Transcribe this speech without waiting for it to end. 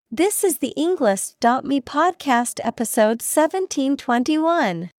This is the Englist.me podcast episode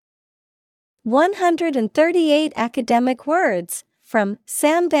 1721. 138 academic words, from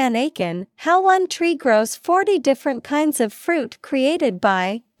Sam Van Aken, How One Tree Grows 40 Different Kinds of Fruit, created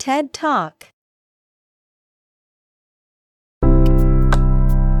by TED Talk.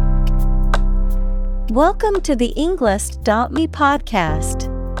 Welcome to the Englist.me podcast.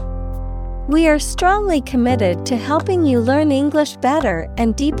 We are strongly committed to helping you learn English better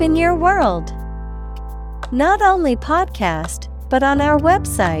and deepen your world. Not only podcast, but on our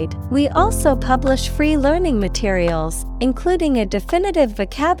website, we also publish free learning materials, including a definitive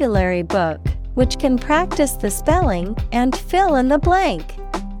vocabulary book, which can practice the spelling and fill in the blank.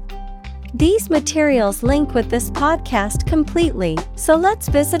 These materials link with this podcast completely, so let's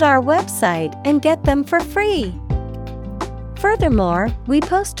visit our website and get them for free. Furthermore, we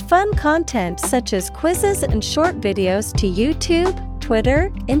post fun content such as quizzes and short videos to YouTube, Twitter,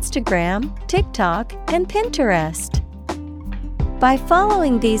 Instagram, TikTok, and Pinterest. By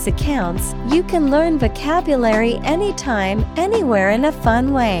following these accounts, you can learn vocabulary anytime, anywhere in a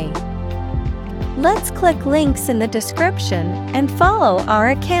fun way. Let's click links in the description and follow our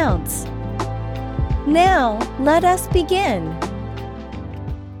accounts. Now, let us begin.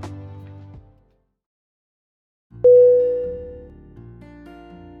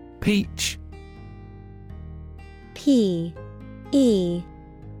 Peach. P-E-A-C-H.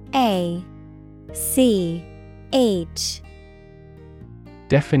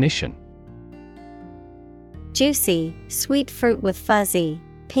 Definition: juicy, sweet fruit with fuzzy,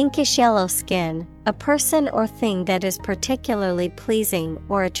 pinkish yellow skin, a person or thing that is particularly pleasing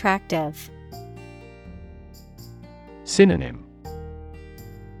or attractive. Synonym: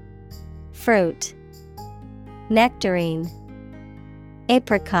 fruit, nectarine,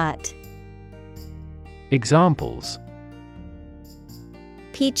 apricot. Examples: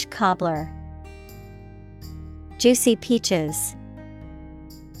 peach cobbler, juicy peaches.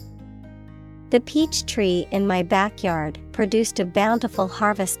 The peach tree in my backyard produced a bountiful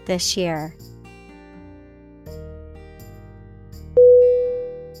harvest this year.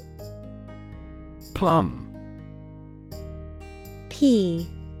 Plum.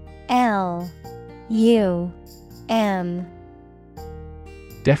 P-L-U-M.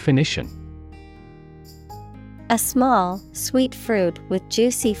 Definition: a small, sweet fruit with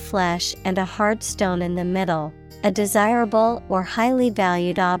juicy flesh and a hard stone in the middle, a desirable or highly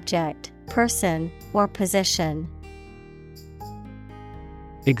valued object, person, or position.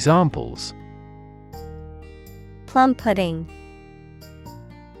 Examples: plum pudding,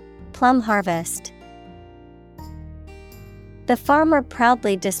 plum harvest. The farmer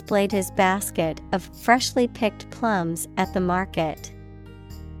proudly displayed his basket of freshly picked plums at the market.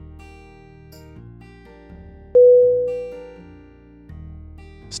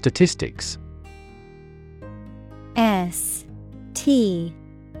 Statistics. S-T-A-T-I-S-T-I-C-S.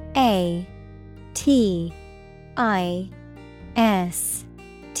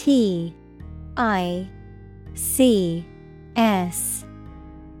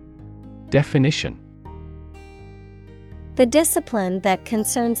 Definition: the discipline that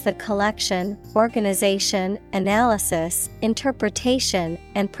concerns the collection, organization, analysis, interpretation,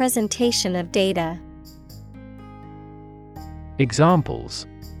 and presentation of data. Examples: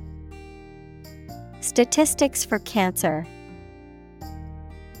 statistics for cancer,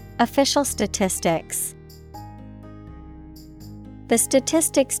 official statistics. The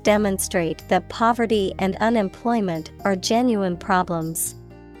statistics demonstrate that poverty and unemployment are genuine problems.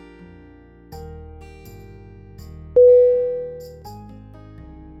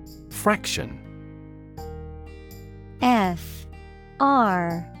 Fraction. F-R-A-C-T-I-O-N.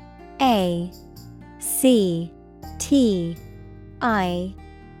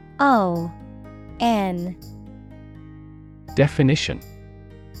 Definition: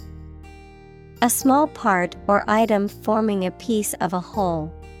 a small part or item forming a piece of a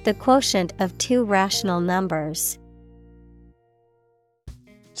whole, the quotient of two rational numbers.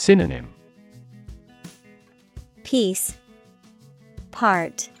 Synonym: piece,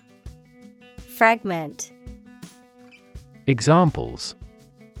 part, fragment. Examples: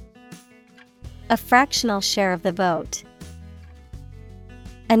 a fractional share of the vote,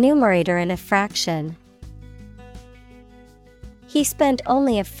 a numerator in a fraction. He spent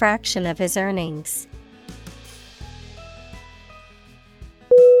only a fraction of his earnings.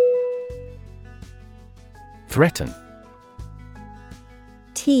 Threaten.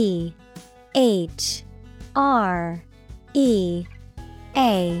 T-H-R-E-A-T-E-N.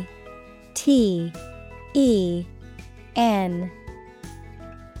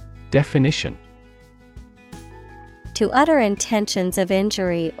 Definition: to utter intentions of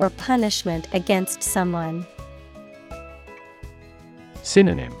injury or punishment against someone.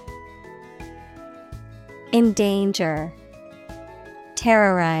 Synonym: Endanger,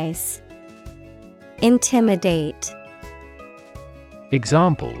 terrorize, intimidate.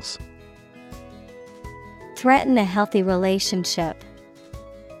 Examples: Threaten a healthy relationship.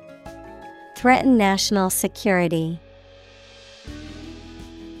 Threaten national security.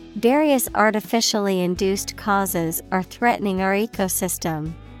 Various artificially induced causes are threatening our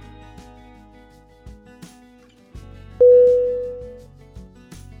ecosystem.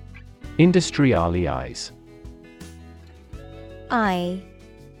 Industrialize.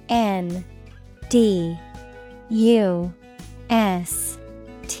 Industrialize.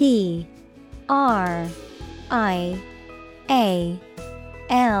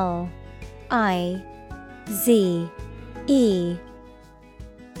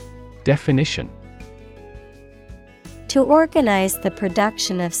 Definition: To organize the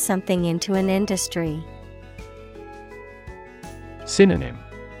production of something into an industry. Synonym: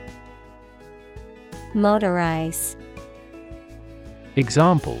 Motorize.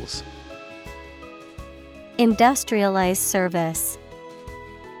 Examples: Industrialized service.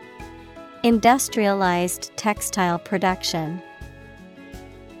 Industrialized textile production.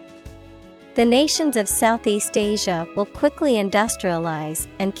 The nations of Southeast Asia will quickly industrialize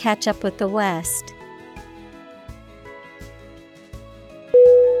and catch up with the West.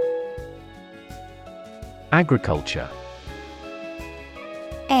 Agriculture.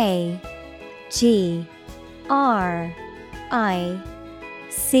 Agriculture.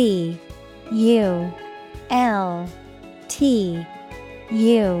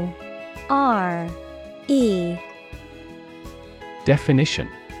 Definition: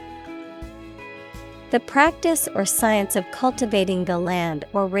 The practice or science of cultivating the land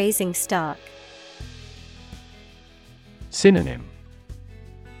or raising stock. Synonym: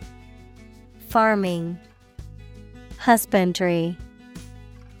 Farming, husbandry,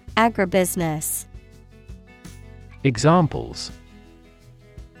 agribusiness. Examples: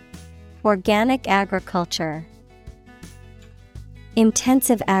 Organic agriculture.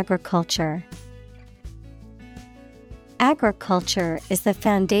 Intensive agriculture. Agriculture is the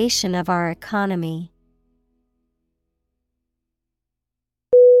foundation of our economy.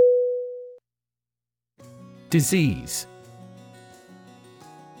 Disease.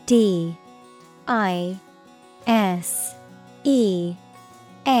 D-I-S-E-A-S-E.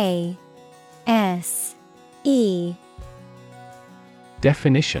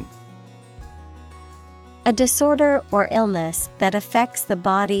 Definition: A disorder or illness that affects the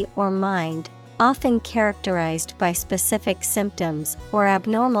body or mind, often characterized by specific symptoms or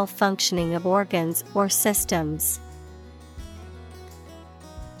abnormal functioning of organs or systems.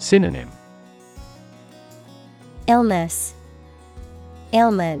 Synonym: Illness,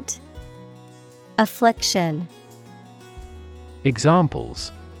 ailment, affliction.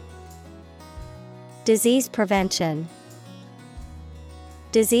 Examples: Disease prevention.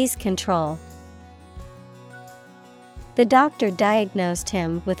 Disease control. The doctor diagnosed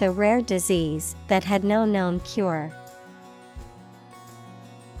him with a rare disease that had no known cure.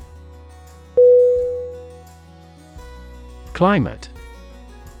 Climate.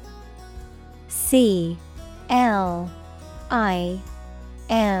 C-L-I-M-A-T-E.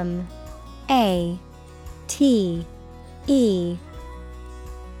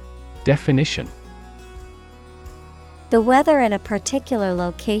 Definition: The weather in a particular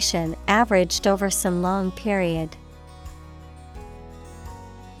location averaged over some long period.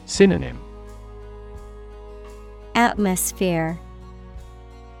 Synonym: Atmosphere,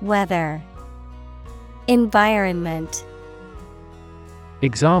 weather, environment.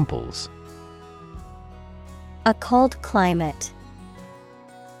 Examples: A cold climate.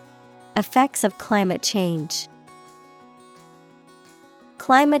 Effects of climate change.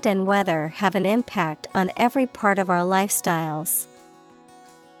 Climate and weather have an impact on every part of our lifestyles.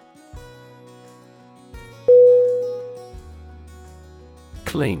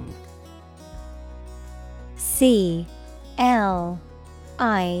 Cling. C-L-I-N-G.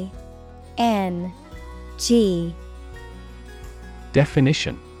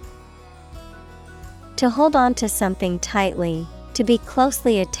 Definition: To hold on to something tightly, to be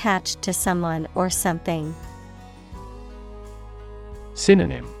closely attached to someone or something.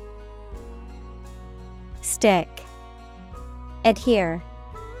 Synonym: Stick, adhere,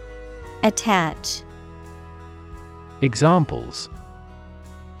 attach. Examples: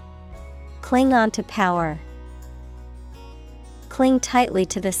 Cling on to power. Cling tightly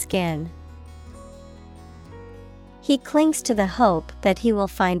to the skin. He clings to the hope that he will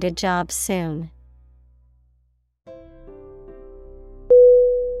find a job soon.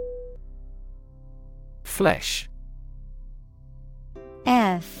 Flesh.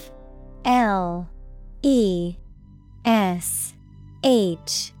 Flesh.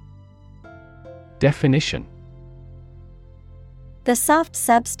 Definition: the soft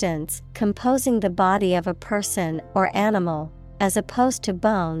substance composing the body of a person or animal, as opposed to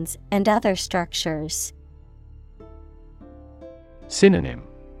bones and other structures. Synonym: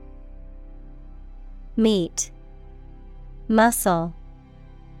 Meat, muscle,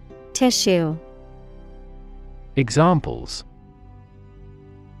 tissue. Examples: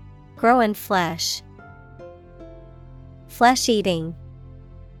 grow in flesh, flesh eating.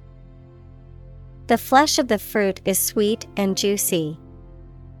 The flesh of the fruit is sweet and juicy.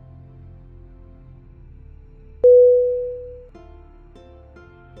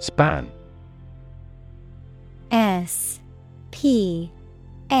 Span. S-P-A-N.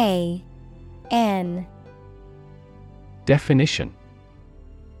 Definition: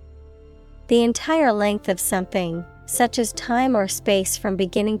 the entire length of something, such as time or space from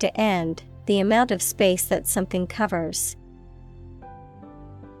beginning to end, the amount of space that something covers.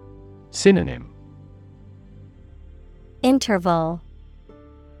 Synonym: interval,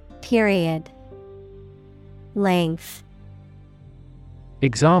 period, length.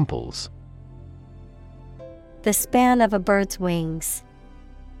 Examples: the span of a bird's wings,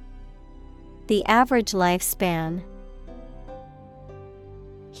 the average lifespan.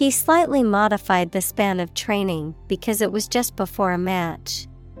 He slightly modified the span of training because it was just before a match.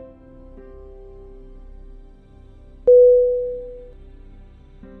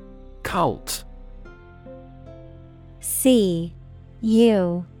 Cult.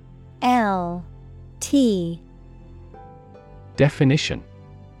 C-U-L-T. Definition: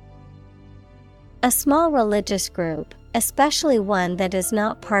 a small religious group, especially one that is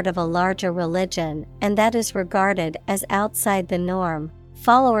not part of a larger religion and that is regarded as outside the norm,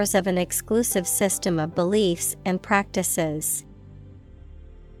 followers of an exclusive system of beliefs and practices.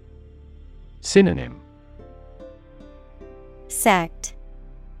 Synonym: sect,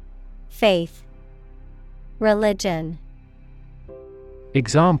 faith, religion.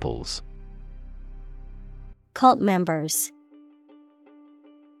 Examples: cult members,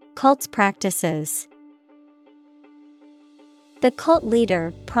 cult's practices. The cult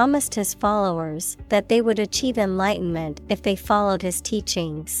leader promised his followers that they would achieve enlightenment if they followed his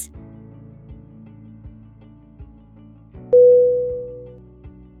teachings.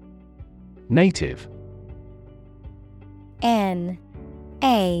 Native. N-A-T-I-V-E.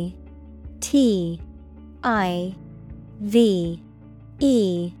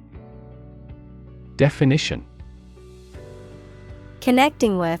 Definition: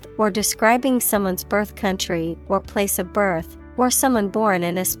 connecting with or describing someone's birth country or place of birth, or someone born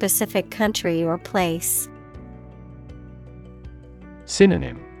in a specific country or place.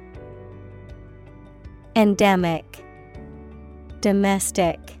 Synonym: endemic,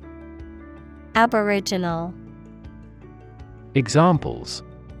 domestic, aboriginal. Examples: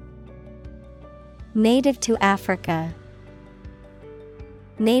 native to Africa,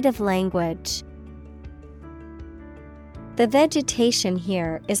 native language. The vegetation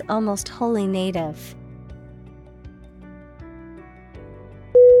here is almost wholly native.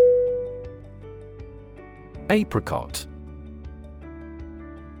 Apricot.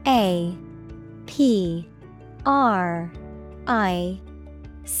 A-P-R-I-C-O-T.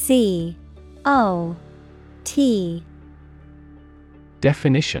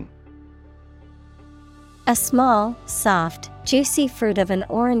 Definition: a small, soft, juicy fruit of an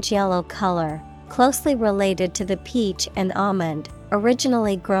orange-yellow color, closely related to the peach and almond,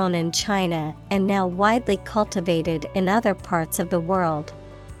 originally grown in China and now widely cultivated in other parts of the world.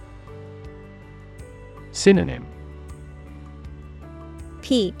 Synonym: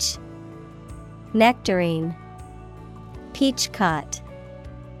 peach, nectarine, peachcot.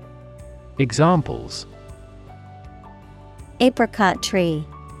 Examples: apricot tree,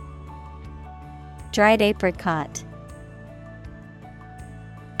 dried apricot.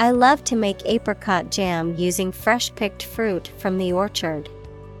 I love to make apricot jam using fresh picked fruit from the orchard.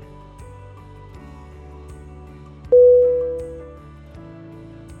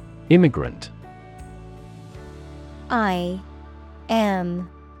 Immigrant. I-M-M-I-G-R-A-N-T.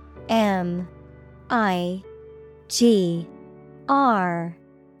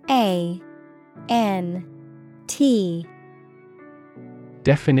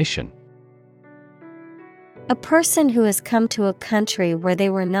 Definition: a person who has come to a country where they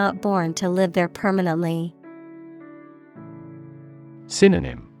were not born to live there permanently.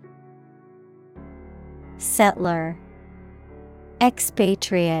 Synonym: settler,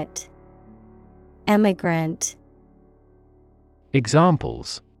 expatriate, emigrant.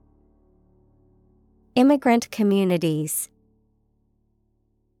 Examples: Immigrant communities.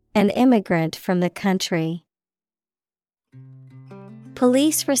 An immigrant from the country.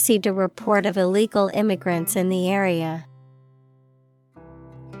 Police received a report of illegal immigrants in the area.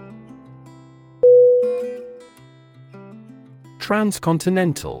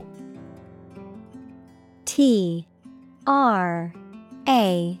 Transcontinental. Transcontinental.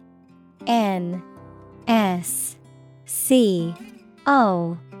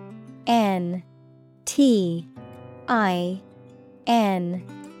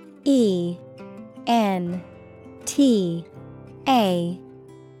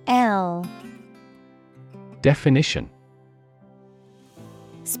 Definition: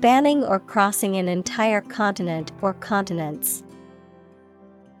 Spanning or crossing an entire continent or continents.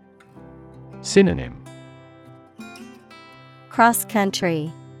 Synonym: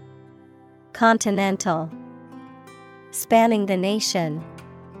 Cross-country, continental, spanning the nation.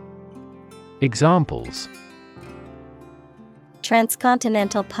 Examples: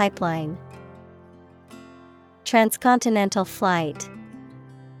 Transcontinental pipeline, transcontinental flight.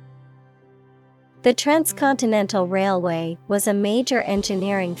 The Transcontinental Railway was a major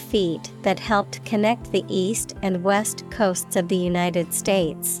engineering feat that helped connect the east and west coasts of the United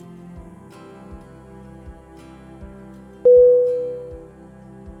States.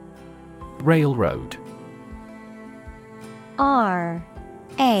 Railroad. R-A-I-L-R-O-A-D.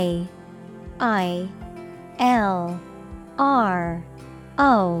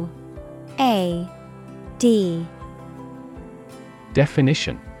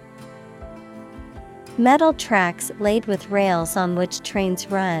 Definition: Metal tracks laid with rails on which trains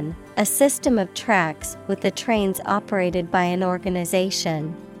run, a system of tracks with the trains operated by an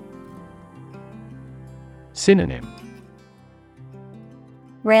organization. Synonym: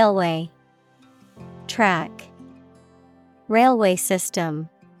 Railway, track, railway system.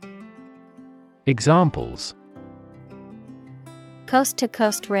 Examples: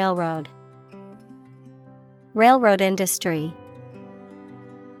 Coast-to-coast railroad, railroad industry.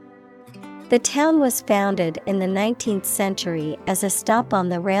 The town was founded in the 19th century as a stop on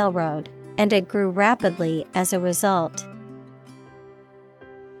the railroad, and it grew rapidly as a result.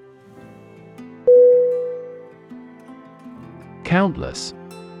 Countless.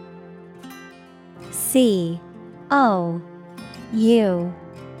 C-O-U-N-T-L-E-S-S.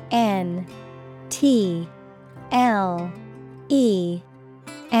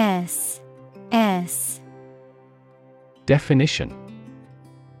 Definition: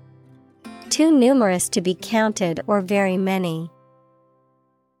 Too numerous to be counted or very many.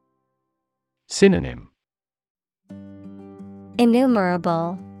 Synonym: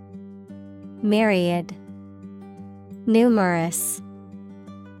 Innumerable, myriad, numerous.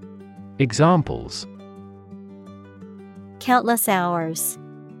 Examples: Countless hours.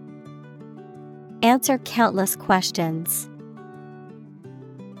 Answer countless questions.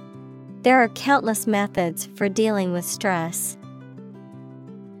 There are countless methods for dealing with stress.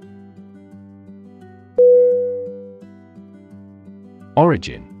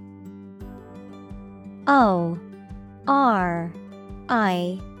 Origin. O-R-I-G-I-N.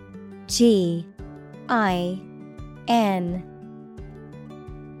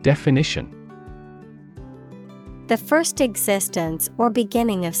 Definition: The first existence or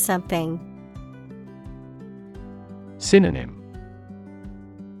beginning of something. Synonym: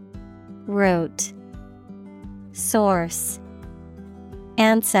 Root, source,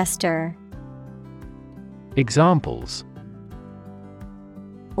 ancestor. Examples: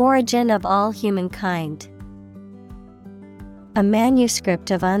 Origin of all humankind. A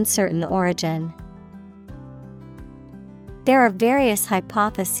manuscript of uncertain origin. There are various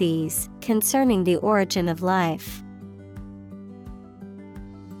hypotheses concerning the origin of life.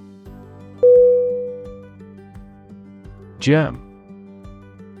 Germ.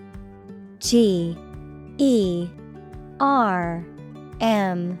 G-E-R-M.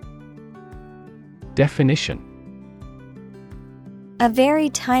 Definition: A very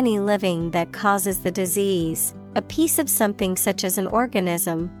tiny living that causes the disease, a piece of something such as an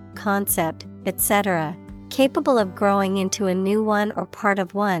organism, concept, etc., capable of growing into a new one or part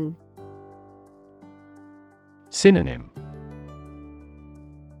of one. Synonym: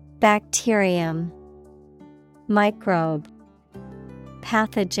 Bacterium, microbe,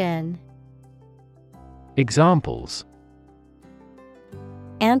 pathogen. Examples: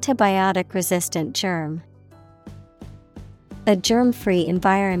 Antibiotic-resistant germ. A germ-free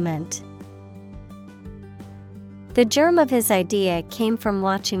environment. The germ of his idea came from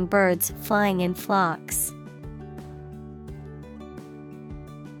watching birds flying in flocks.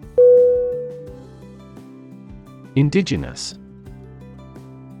 Indigenous.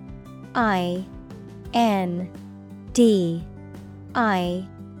 I N D I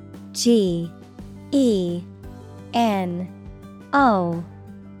G E N O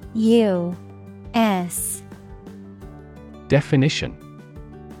U S. Definition: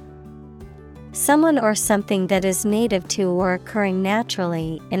 someone or something that is native to or occurring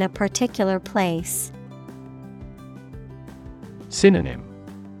naturally in a particular place. Synonym: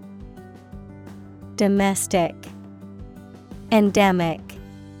 Domestic, endemic,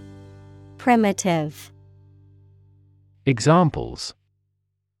 primitive. Examples: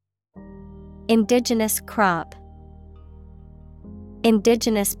 indigenous crop,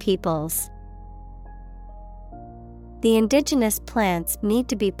 indigenous peoples. The indigenous plants need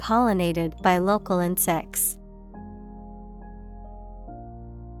to be pollinated by local insects.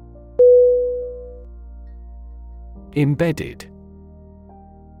 Embedded.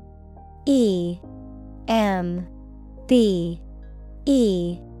 E M B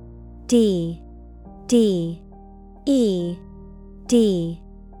E D D E D.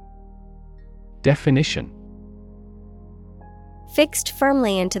 Definition: fixed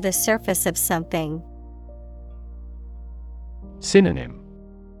firmly into the surface of something. Synonym: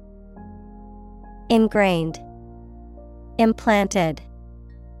 ingrained, implanted,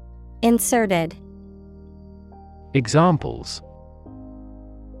 inserted. Examples: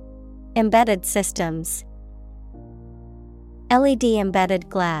 embedded systems, LED embedded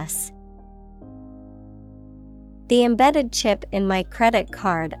glass. The embedded chip in my credit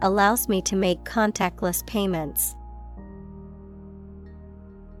card allows me to make contactless payments.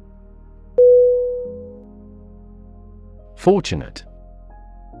 Fortunate.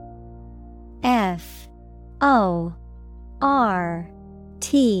 F O R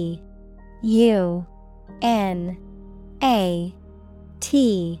T U N A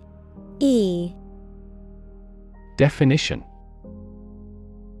T E. Definition: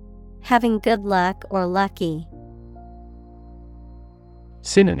 having good luck or lucky.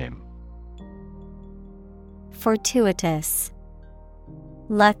 Synonym: fortuitous,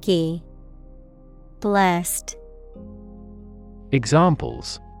 lucky, blessed.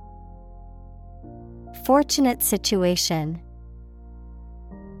 Examples: fortunate situation,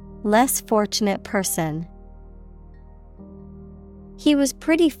 less fortunate person. He was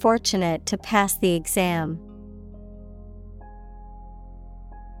pretty fortunate to pass the exam.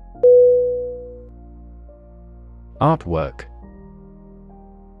 Artwork.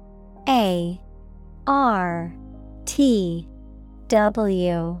 A R T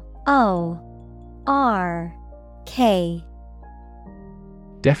W O R K.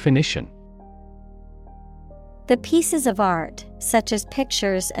 Definition: the pieces of art, such as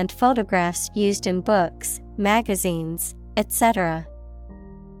pictures and photographs used in books, magazines, etc.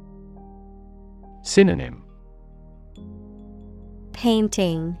 Synonym: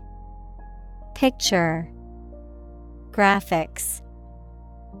 painting, picture, graphics.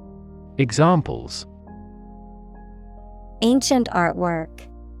 Examples: ancient artwork,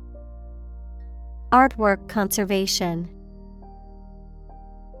 artwork conservation.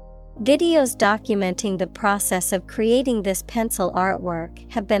 Videos documenting the process of creating this pencil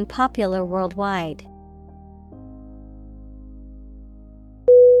artwork have been popular worldwide.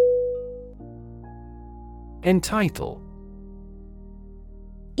 Entitle.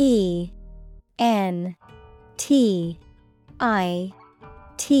 E N T I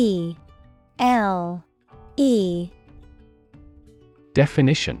T L E.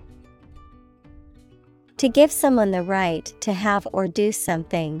 Definition: to give someone the right to have or do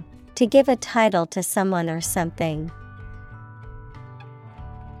something, to give a title to someone or something.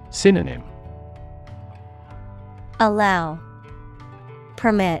 Synonym: allow,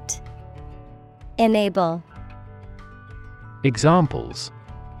 permit, enable. Examples: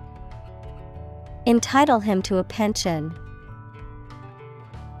 entitle him to a pension,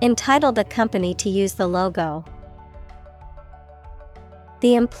 entitle the company to use the logo.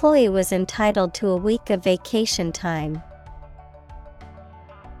 The employee was entitled to a week of vacation time.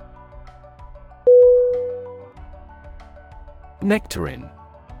 Nectarine.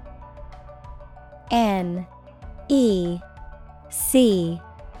 N E C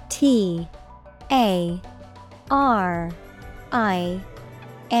T A R I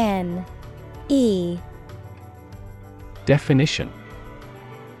N E. Definition: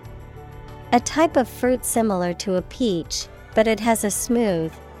 a type of fruit similar to a peach, but it has a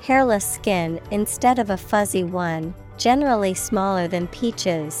smooth, hairless skin instead of a fuzzy one, generally smaller than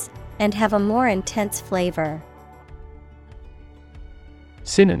peaches, and have a more intense flavor.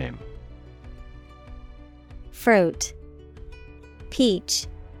 Synonym: fruit, peach,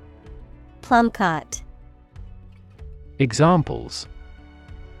 plumcot. Examples: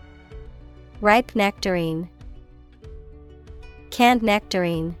 ripe nectarine, canned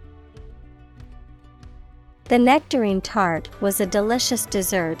nectarine. The nectarine tart was a delicious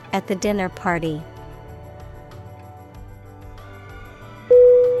dessert at the dinner party.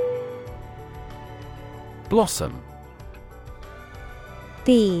 Blossom.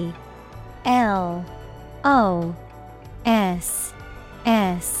 BLOSSOM.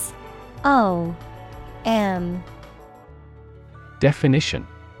 Definition: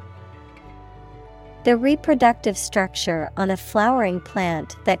 the reproductive structure on a flowering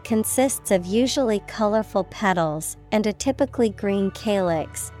plant that consists of usually colorful petals and a typically green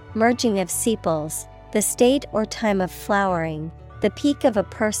calyx, merging of sepals, the state or time of flowering, the peak of a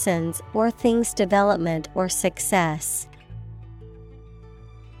person's or thing's development or success.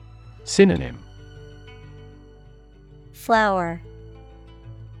 Synonym: flower,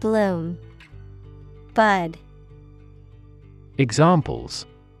 bloom, bud. Examples: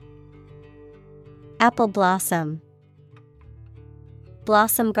 apple blossom,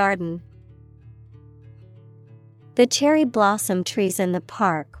 blossom garden. The cherry blossom trees in the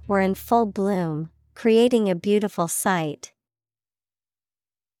park were in full bloom, creating a beautiful sight.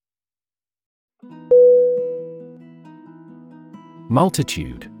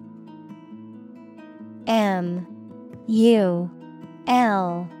 Multitude. MULTITUDE.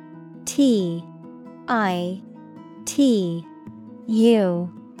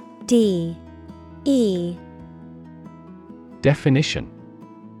 Definition: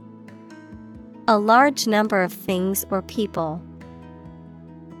 a large number of things or people.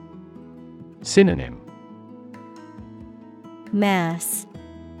 Synonym: mass,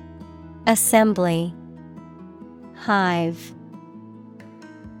 assembly, hive.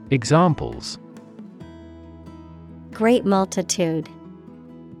 Examples: great multitude,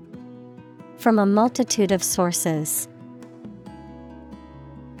 from a multitude of sources.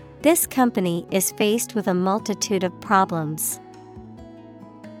 This company is faced with a multitude of problems.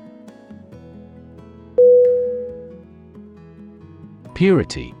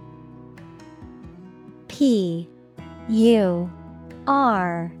 Purity. PURITY.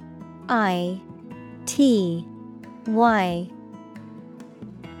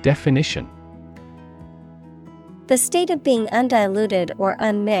 Definition: the state of being undiluted or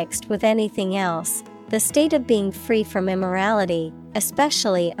unmixed with anything else, the state of being free from immorality,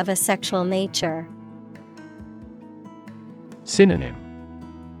 especially of a sexual nature. Synonym: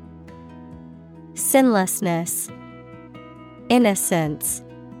 sinlessness, innocence,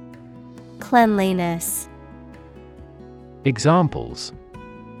 cleanliness. Examples: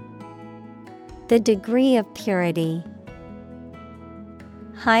 the degree of purity,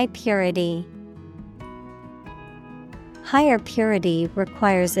 high purity. Higher purity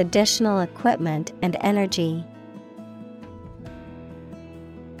requires additional equipment and energy.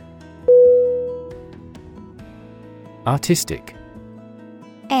 Artistic.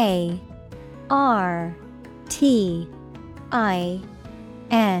 ARTISTIC.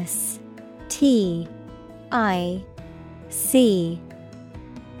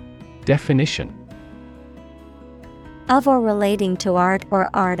 Definition: of or relating to art or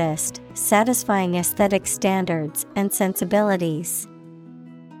artist, satisfying aesthetic standards and sensibilities.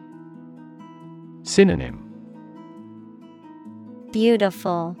 Synonym: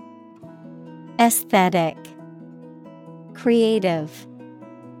 beautiful, aesthetic, creative.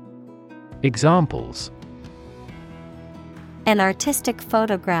 Examples: an artistic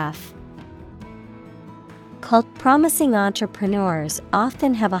photograph. Called promising entrepreneurs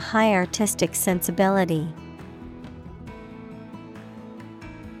often have a high artistic sensibility.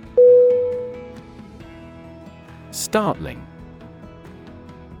 Startling.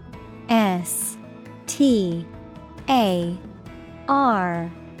 STARTLING.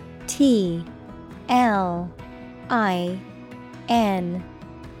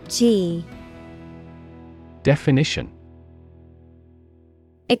 Definition: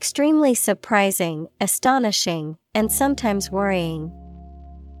 extremely surprising, astonishing, and sometimes worrying.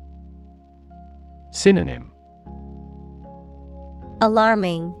 Synonym: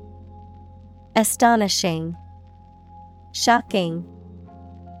 alarming, astonishing, shocking.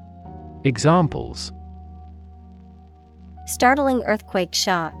 Examples: startling earthquake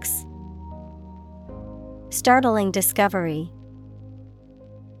shocks, startling discovery.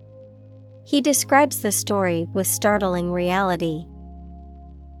 He describes the story with startling reality.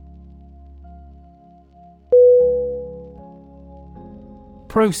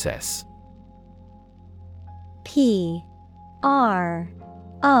 Process. PROCESS.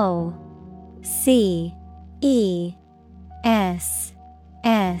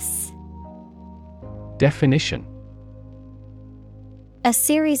 Definition: A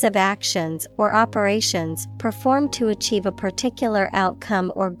series of actions or operations performed to achieve a particular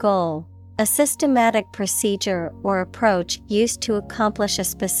outcome or goal. A systematic procedure or approach used to accomplish a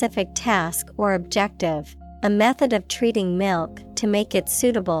specific task or objective. A method of treating milk to make it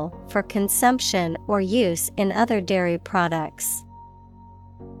suitable for consumption or use in other dairy products.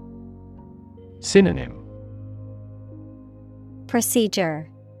 Synonym: Procedure,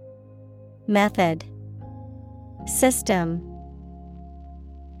 method, system.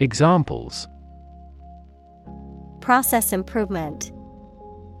 Examples: Process improvement,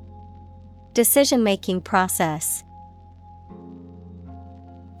 decision-making process.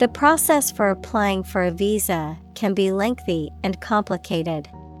 The process for applying for a visa can be lengthy and complicated.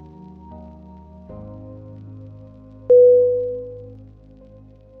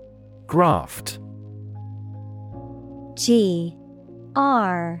 Graft. G-R-A-F-T.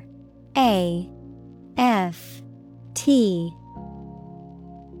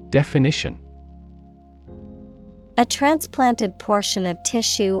 Definition: A transplanted portion of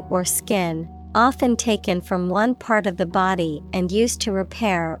tissue or skin, often taken from one part of the body and used to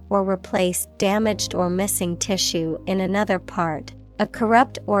repair or replace damaged or missing tissue in another part. A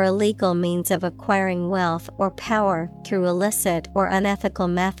corrupt or illegal means of acquiring wealth or power through illicit or unethical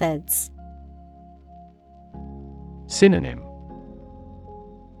methods. Synonym: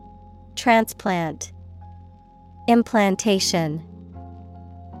 Transplant, implantation,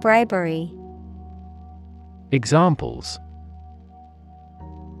 bribery. Examples: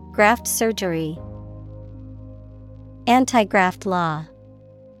 Graft surgery, anti-graft law.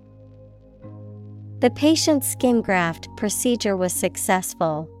 The patient's skin graft procedure was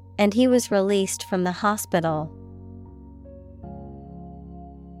successful, and he was released from the hospital.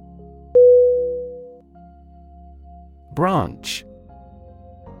 Branch.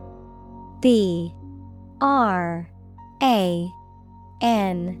 B-R-A-N-C-H.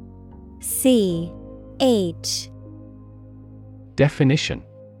 Definition: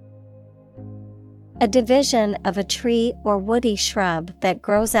 A division of a tree or woody shrub that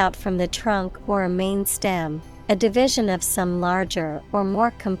grows out from the trunk or a main stem, a division of some larger or more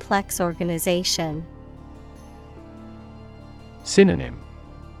complex organization. Synonym: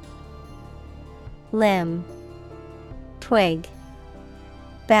 Limb, twig,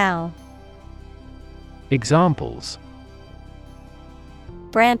 bough. Examples: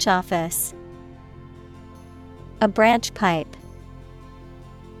 Branch office, a branch pipe.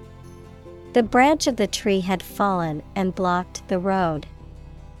 The branch of the tree had fallen and blocked the road.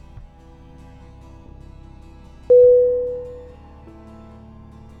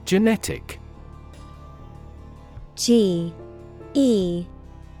 Genetic. G-E-N-E-T-I-C.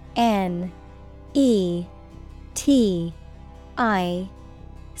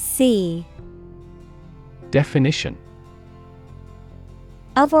 Definition: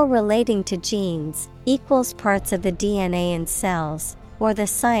 Of or relating to genes, equals parts of the DNA in cells, or the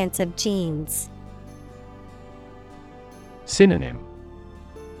science of genes. Synonym: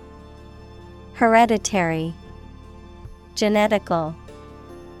 Hereditary, genetical,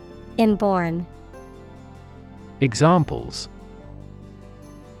 inborn. Examples: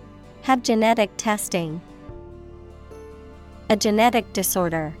 Have genetic testing. A genetic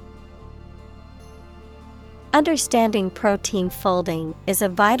disorder. Understanding protein folding is a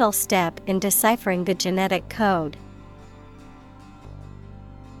vital step in deciphering the genetic code.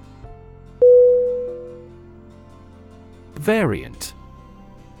 Variant.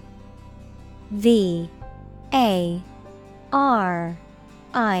 V-A-R-I-A-N-T.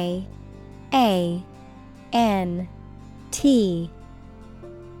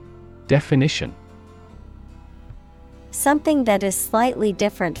 Definition: Something that is slightly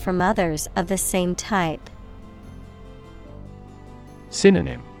different from others of the same type.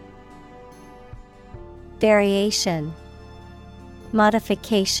 Synonym: Variation,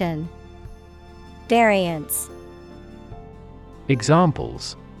 modification, variance.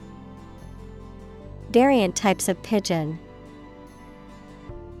 Examples: Variant types of pigeon.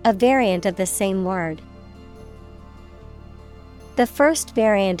 A variant of the same word. The first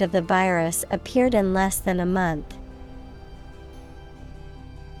variant of the virus appeared in less than a month.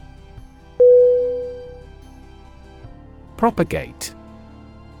 Propagate.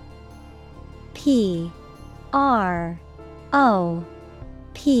 P-R-O-P-A-G-A-T-E.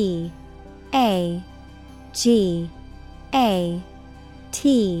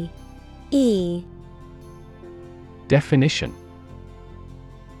 Definition: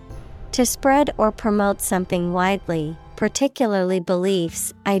 To spread or promote something widely, particularly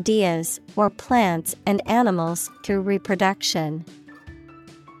beliefs, ideas, or plants and animals through reproduction.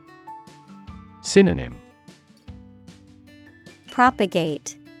 Synonym: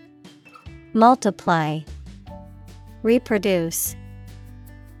 propagate, multiply, reproduce.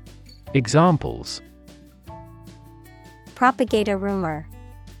 Examples: Propagate a rumor.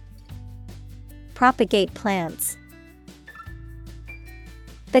 Propagate plants.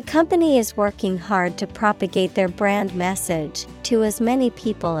 The company is working hard to propagate their brand message to as many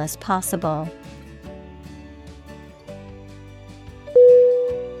people as possible.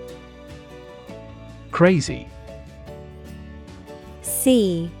 Crazy.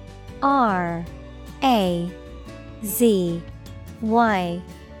 C-R-A-Z-Y.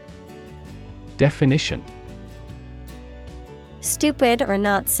 Definition: Stupid or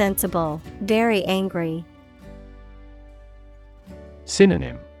not sensible, very angry.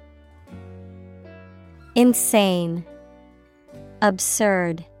 Synonym: Insane,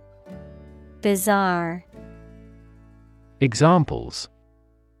 absurd, bizarre. Examples: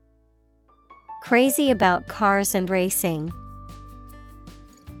 Crazy about cars and racing.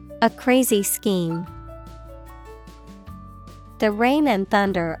 A crazy scheme. The rain and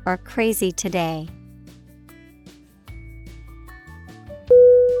thunder are crazy today.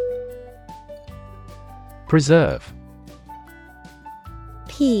 Preserve.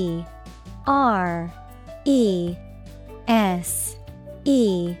 P-R-E-S-E-R-V-E.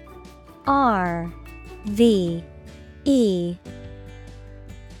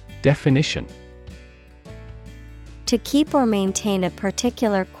 Definition: To keep or maintain a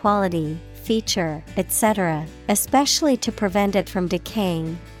particular quality, feature, etc., especially to prevent it from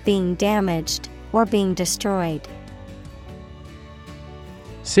decaying, being damaged, or being destroyed.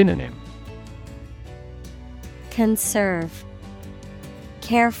 Synonym: Conserve,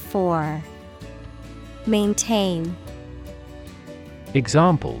 care for, maintain.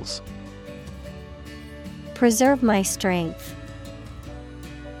 Examples: Preserve my strength.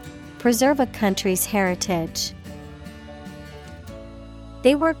 Preserve a country's heritage.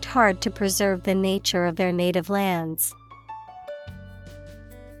 They worked hard to preserve the nature of their native lands.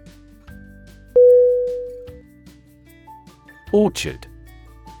 Orchard.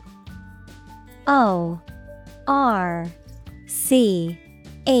 O-R-C-H-A-R-D.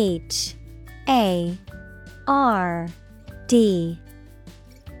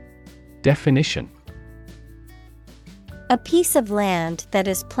 Definition: A piece of land that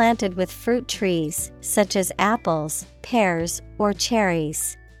is planted with fruit trees, such as apples, pears, or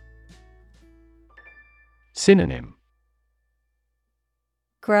cherries. Synonym: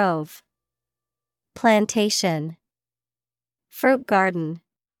 Grove, plantation, fruit garden.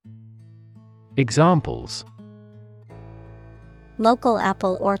 Examples: Local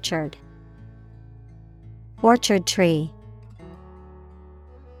apple orchard. Orchard tree.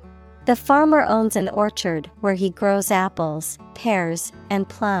 The farmer owns an orchard where he grows apples, pears, and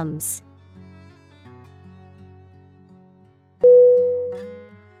plums.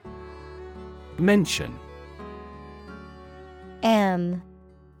 Mention. M-E-N-T-I-O-N.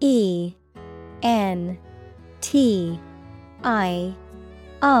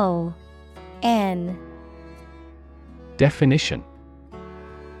 Definition: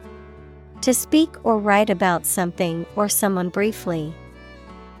 To speak or write about something or someone briefly.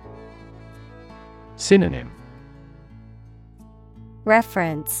 Synonym: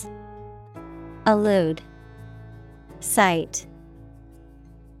 Reference, allude, cite.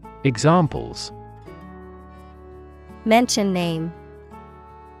 Examples: Mention name.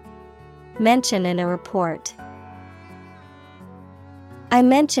 Mention in a report. I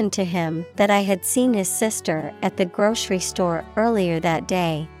mentioned to him that I had seen his sister at the grocery store earlier that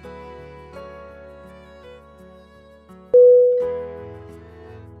day.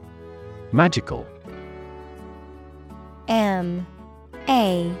 Magical. M-A-G-I-C-A-L.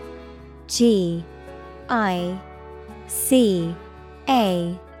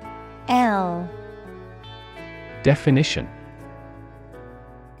 Definition: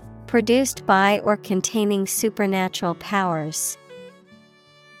 Produced by or containing supernatural powers.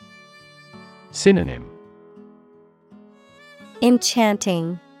 Synonym: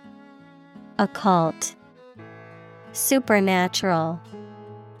 Enchanting, occult, supernatural.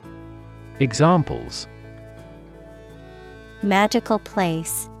 Examples: Magical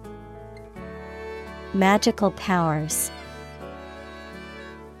place. Magical powers.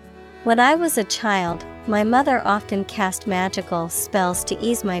 When I was a child, my mother often cast magical spells to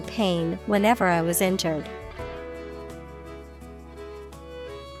ease my pain whenever I was injured.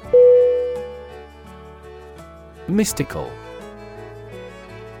 Mystical.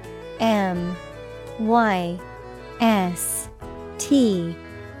 M-Y-S-T-I-C-A-L.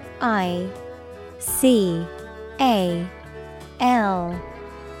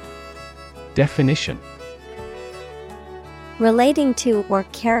 Definition: Relating to or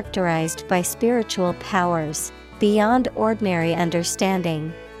characterized by spiritual powers, beyond ordinary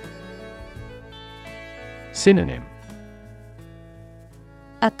understanding. Synonym: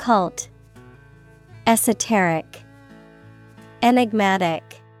 Occult, esoteric, enigmatic.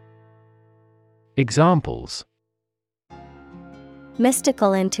 Examples: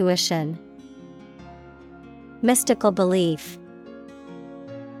 Mystical intuition, mystical belief.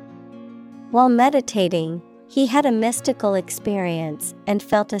 While meditating, he had a mystical experience and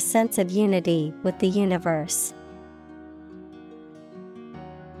felt a sense of unity with the universe.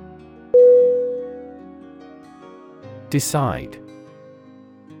 Decide.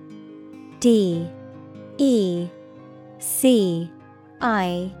 D-E-C-I-D-E.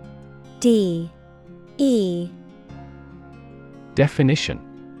 Definition: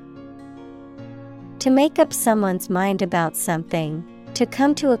 To make up someone's mind about something, to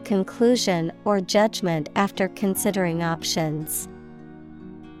come to a conclusion or judgment after considering options.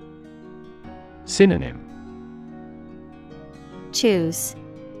 Synonym: Choose,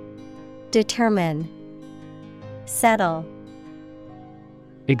 determine, settle.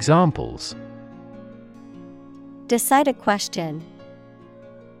 Examples: Decide a question.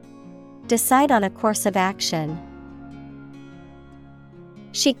 Decide on a course of action.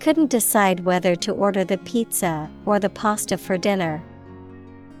 She couldn't decide whether to order the pizza or the pasta for dinner.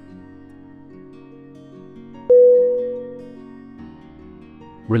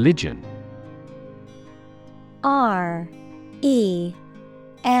 Religion. R-E-L-I-G-I-O-N.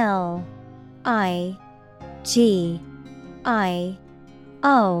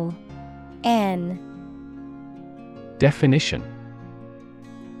 Definition: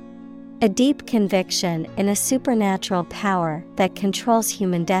 A deep conviction in a supernatural power that controls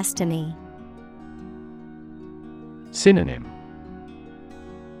human destiny. Synonym: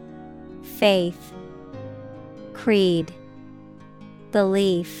 Faith, creed,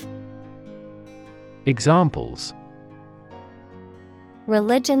 belief. Examples: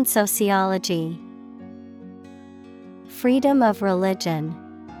 Religion sociology. Freedom of religion.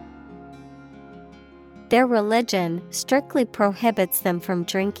 Their religion strictly prohibits them from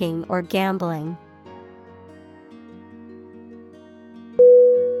drinking or gambling.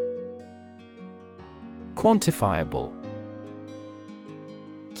 Quantifiable.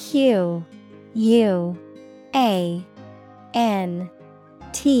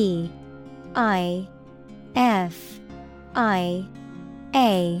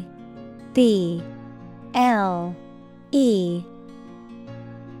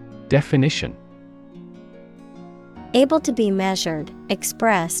 Definition: Able to be measured,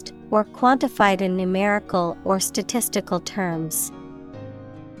 expressed, or quantified in numerical or statistical terms.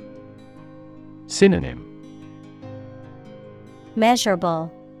 Synonym: Measurable,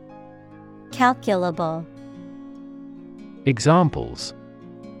 calculable. Examples: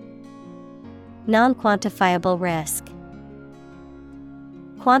 Non-quantifiable risk.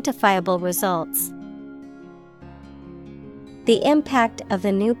 Quantifiable results. The impact of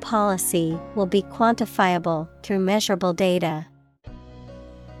the new policy will be quantifiable through measurable data.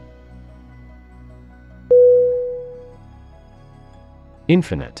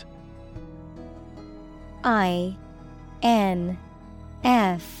 Infinite. I-N-F-I-N-I-T-E.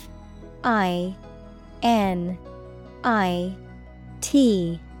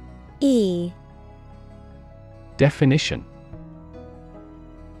 Definition: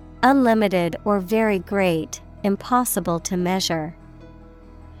 Unlimited or very great, impossible to measure.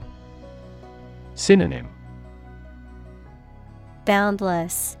 Synonym: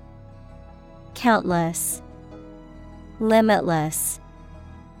 Boundless, countless, limitless.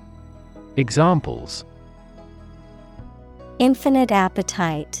 Examples: Infinite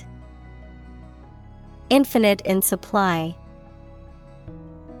appetite. Infinite in supply.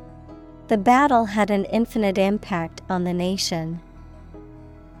 The battle had an infinite impact on the nation.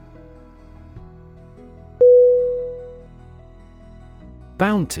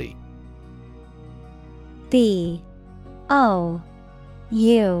 Bounty. B-O-U-N-T-Y.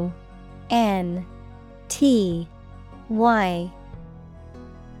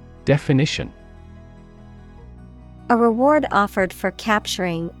 Definition: A reward offered for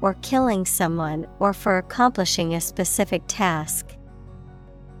capturing or killing someone or for accomplishing a specific task.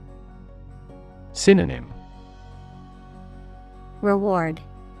 Synonym: Reward,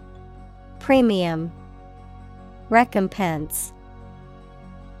 premium, recompense.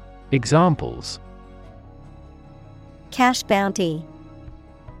 Examples: Cash bounty.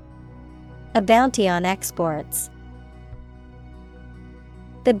 A bounty on exports.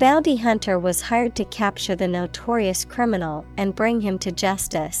 The bounty hunter was hired to capture the notorious criminal and bring him to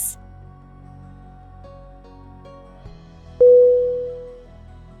justice.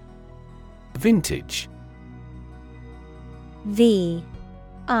 Vintage. VINTAGE.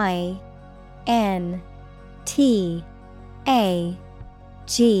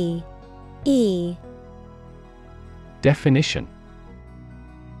 Definition.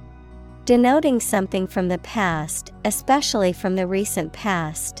 Denoting something from the past, especially from the recent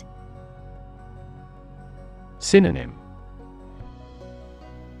past. Synonym.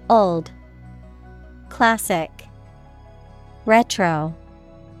 Old, classic, retro.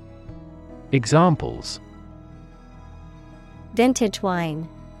 Examples. Vintage wine.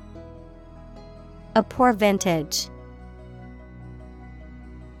 A poor vintage.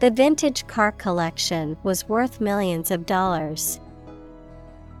 The vintage car collection was worth millions of dollars.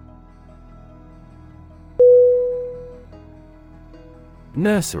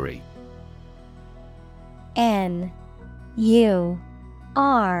 Nursery. NURSERY.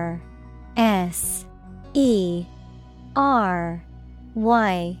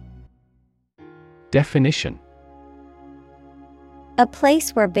 Definition. A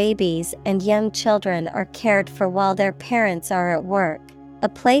place where babies and young children are cared for while their parents are at work. A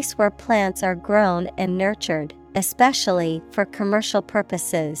place where plants are grown and nurtured, especially for commercial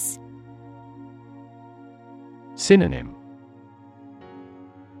purposes. Synonym.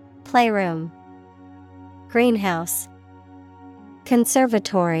 Playroom, greenhouse,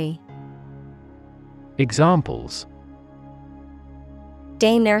 conservatory. Examples.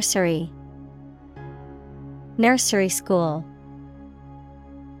 Day nursery. Nursery school.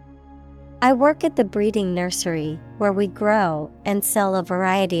 I work at the breeding nursery, where we grow and sell a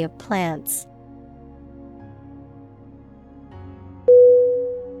variety of plants.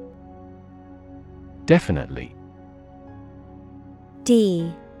 Definitely.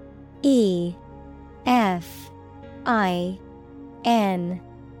 DEFINITLY.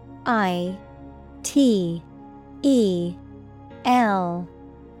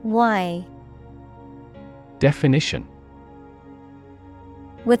 Definition.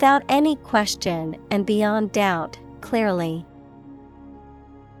 Without any question and beyond doubt, clearly.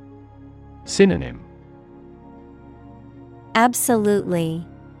 Synonym. Absolutely.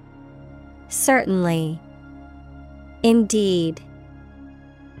 Certainly. Indeed.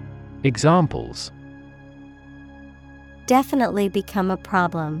 Examples. Definitely become a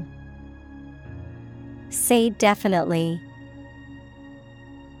problem. Say definitely.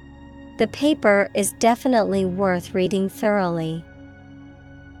 The paper is definitely worth reading thoroughly.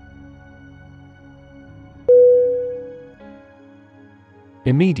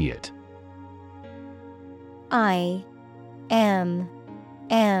 Immediate. IMMEDIATE.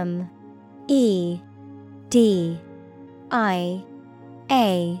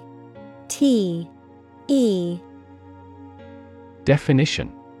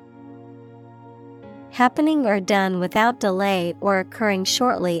 Definition. Happening or done without delay or occurring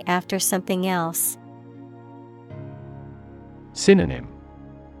shortly after something else. Synonym.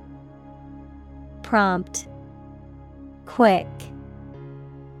 Prompt, quick,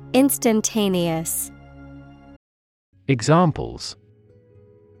 instantaneous. Examples.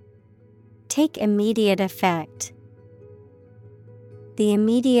 Take immediate effect. The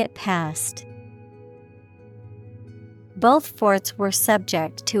immediate past. Both forts were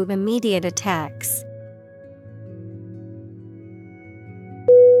subject to immediate attacks.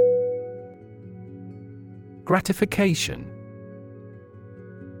 Gratification.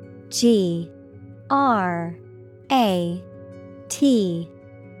 GRATIFICATION.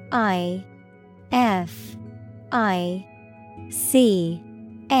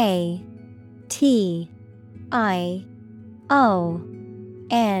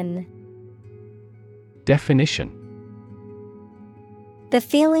 Definition. The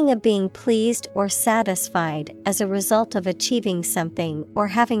feeling of being pleased or satisfied as a result of achieving something or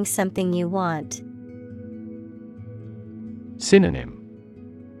having something you want. Synonym.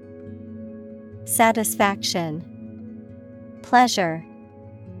 Satisfaction, pleasure,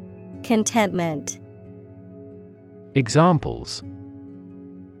 contentment. Examples.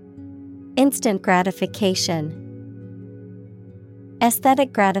 Instant gratification.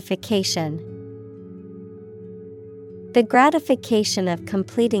 Aesthetic gratification. The gratification of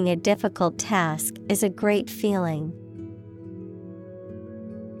completing a difficult task is a great feeling.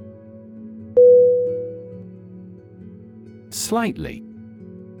 Slightly.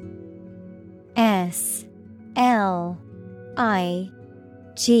 SLIGHTLY.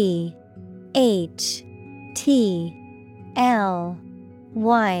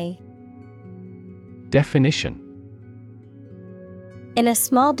 Definition. In a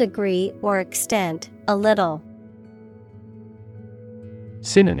small degree or extent, a little.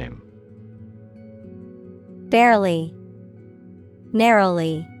 Synonym. Barely,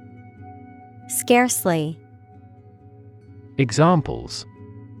 narrowly, Scarcely. Examples: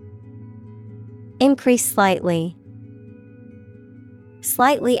 Increase slightly.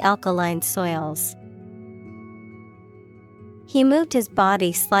 Slightly alkaline soils. He moved his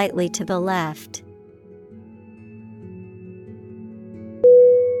body slightly to the left.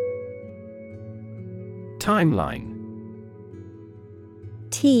 Timeline.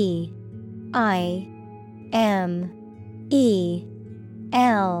 Timeline.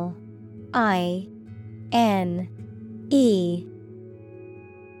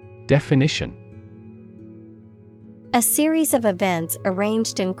 Definition: A series of events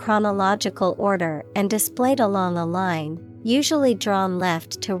arranged in chronological order and displayed along a line, usually drawn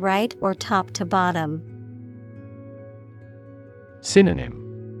left to right or top to bottom. Synonym: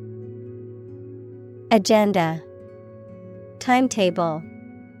 Agenda, timetable,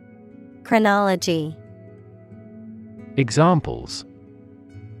 chronology. Examples: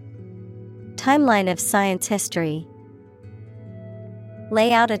 Timeline of science history.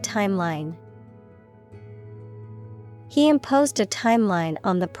 Lay out a timeline. He imposed a timeline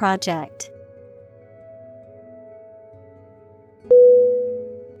on the project.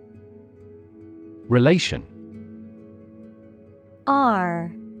 Relation.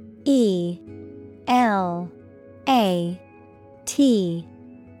 RELATION.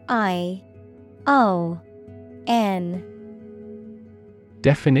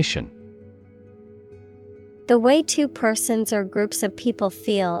 Definition: The way two persons or groups of people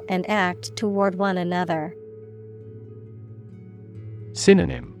feel and act toward one another.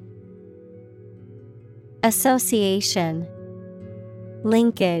 Synonym: Association,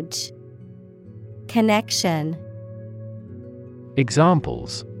 linkage, connection.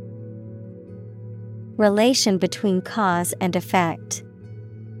 Examples: Relation between cause and effect.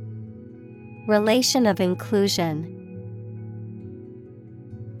 Relation of inclusion.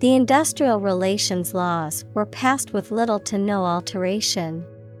 The industrial relations laws were passed with little to no alteration.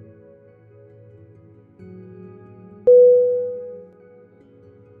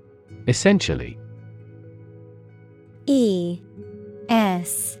 Essentially.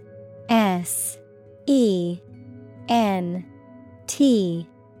 Essentially.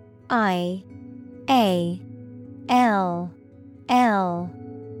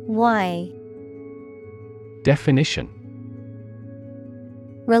 Definition: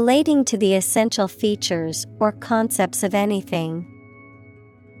 Relating to the essential features or concepts of anything.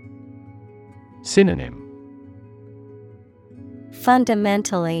 Synonym: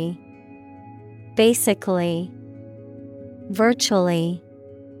 Fundamentally, basically, virtually.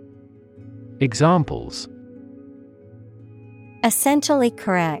 Examples: Essentially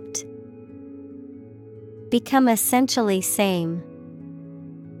correct. Become essentially same.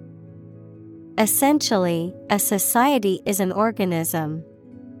 Essentially, a society is an organism.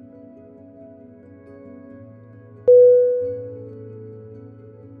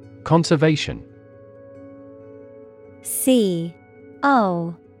 Conservation.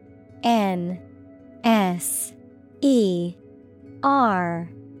 Conservation.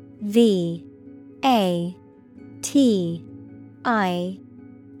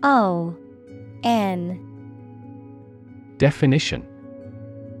 Definition: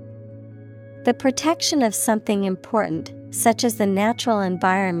 The protection of something important, such as the natural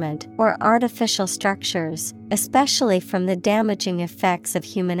environment or artificial structures, especially from the damaging effects of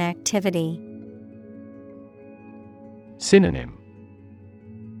human activity. Synonym: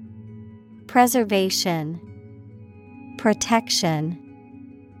 Preservation, protection,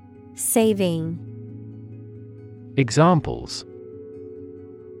 saving. Examples: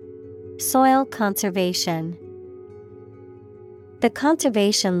 Soil conservation. The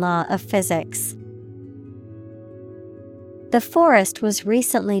conservation law of physics. The forest was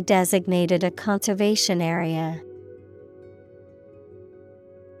recently designated a conservation area.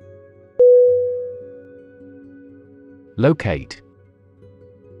 Locate.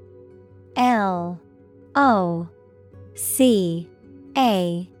 Locate.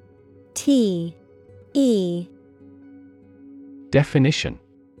 Definition: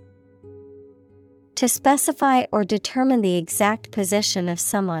 To specify or determine the exact position of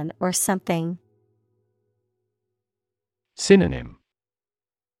someone or something. Synonym: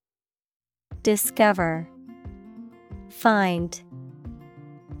 Discover, find,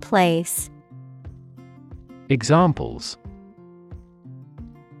 place. Examples: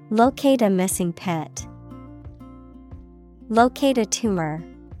 Locate a missing pet. Locate a tumor.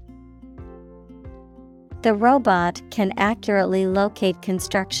 The robot can accurately locate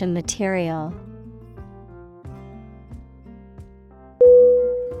construction material.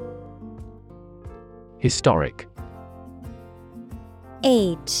 Historic.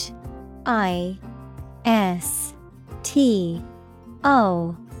 Historic. I S T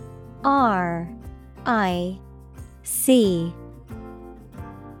O R I C.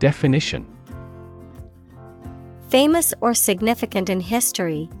 Definition: Famous or significant in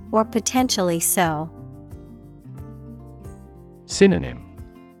history, or potentially so. Synonym: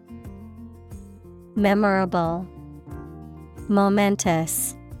 Memorable,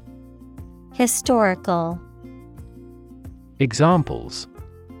 momentous, historical. Examples: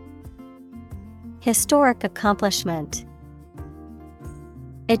 Historic accomplishment.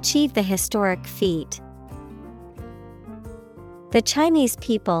 Achieve the historic feat. The Chinese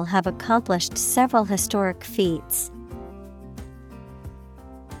people have accomplished several historic feats.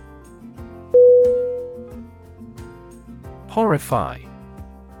 Horrify.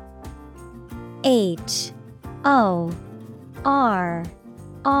 H O R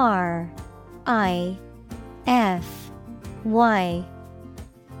R I F Y.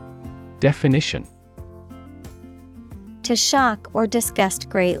 Definition: To shock or disgust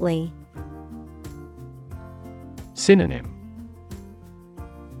greatly. Synonym: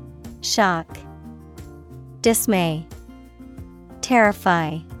 Shock, dismay,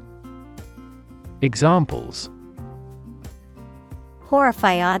 terrify. Examples: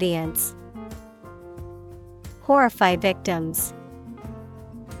 Horrify audience. Horrify victims.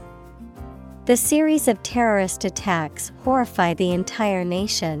 The series of terrorist attacks horrified the entire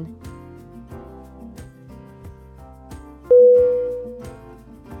nation.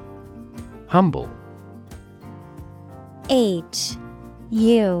 Humble. H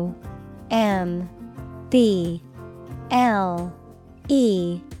U M B L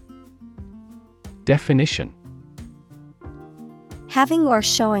E. Definition: Having or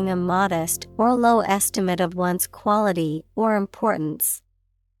showing a modest or low estimate of one's quality or importance.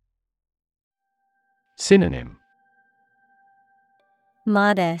 Synonym: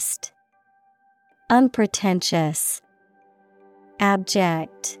 Modest, unpretentious,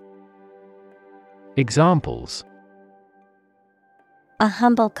 abject. Examples: A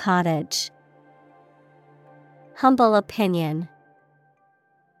humble cottage. Humble opinion.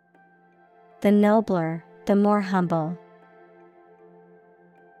 The nobler, the more humble.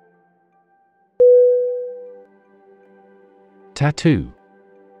 Tattoo.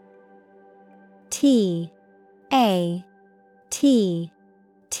 T A T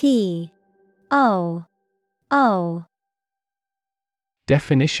T O O.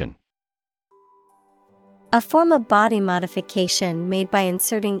 Definition: A form of body modification made by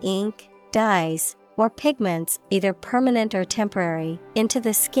inserting ink, dyes, or pigments, either permanent or temporary, into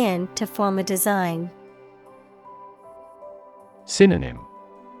the skin to form a design. Synonym: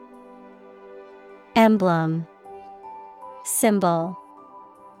 Emblem, symbol.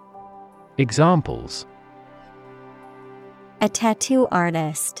 Examples: A tattoo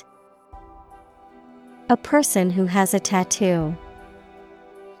artist. A person who has a tattoo.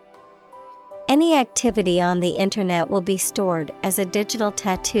 Any activity on the internet will be stored as a digital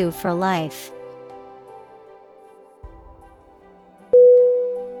tattoo for life.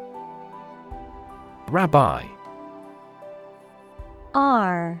 Rabbi.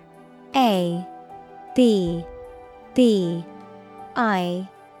 R A B B I.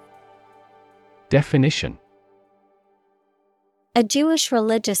 Definition: A Jewish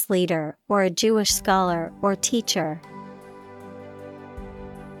religious leader or a Jewish scholar or teacher.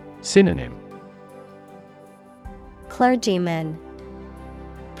 Synonym: Clergyman,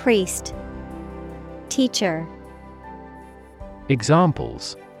 priest, teacher.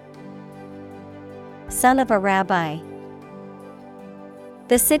 Examples: Son of a rabbi.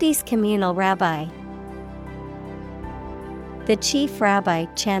 The city's communal rabbi. The chief rabbi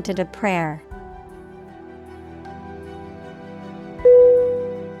chanted a prayer.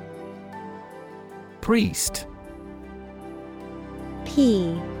 Priest.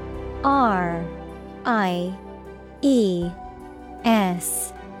 P R I E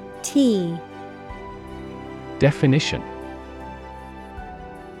S T. Definition: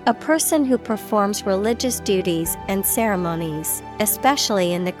 A person who performs religious duties and ceremonies,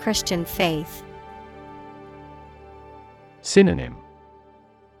 especially in the Christian faith. Synonym: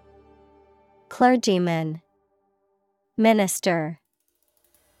 Clergyman, minister,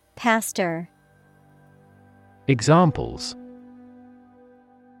 pastor. Examples: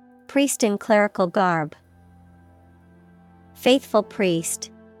 Priest in clerical garb. Faithful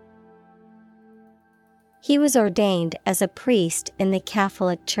priest. He was ordained as a priest in the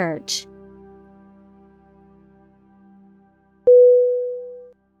Catholic Church.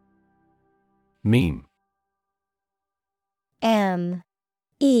 Meme. M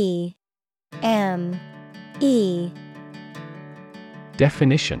E M E.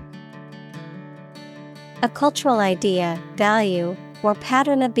 Definition: A cultural idea, value, or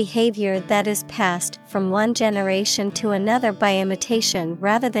pattern of behavior that is passed from one generation to another by imitation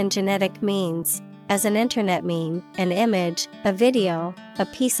rather than genetic means, as an internet meme, an image, a video, a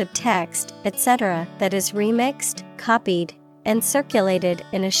piece of text, etc., that is remixed, copied, and circulated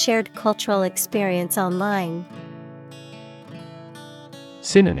in a shared cultural experience online.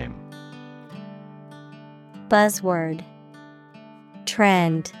 Synonym: Buzzword,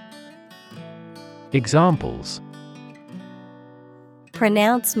 trend. Examples: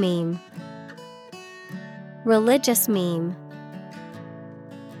 Pronounce meme, religious meme.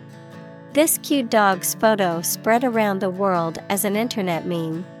 This cute dog's photo spread around the world as an internet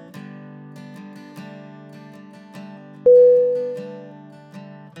meme.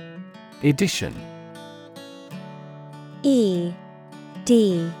 Edition. E-D-I-T-I-O-N.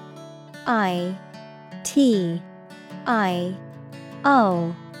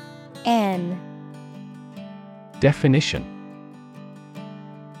 Definition: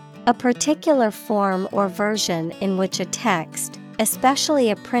 a particular form or version in which a text,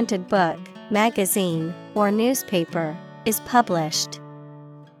 especially a printed book, magazine, or newspaper, is published.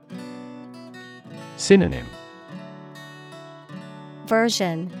 Synonym: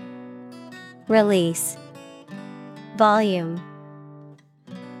 Version, release, volume.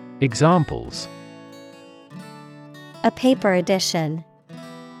 Examples: a paper edition,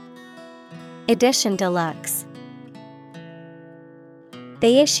 edition deluxe.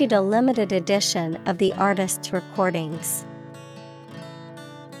 They issued a limited edition of the artist's recordings.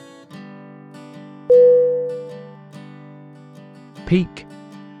 Peak.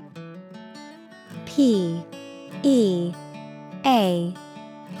 P-E-A-K.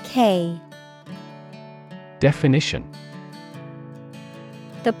 Definition: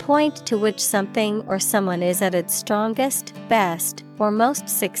 the point to which something or someone is at its strongest, best, or most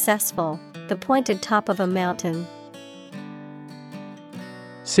successful, the pointed top of a mountain.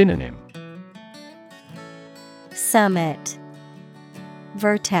 Synonym: summit,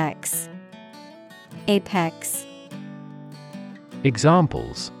 vertex, apex.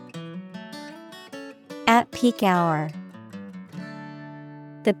 Examples: at peak hour,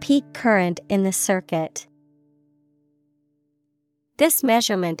 the peak current in the circuit. This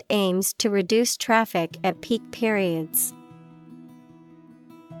measurement aims to reduce traffic at peak periods.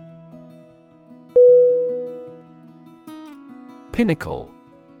 Pinnacle.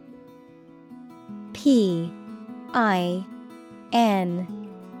 P-I-N-N-A-C-L-E.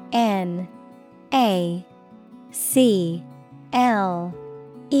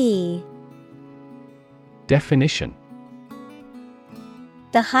 Definition: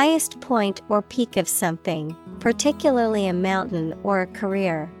 the highest point or peak of something, particularly a mountain or a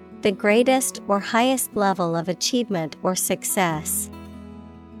career, the greatest or highest level of achievement or success.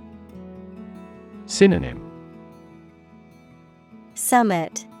 Synonym: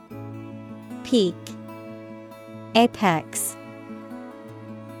 summit, peak, apex.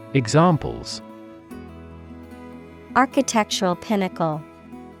 Examples: architectural pinnacle,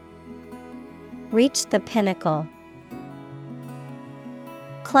 reach the pinnacle.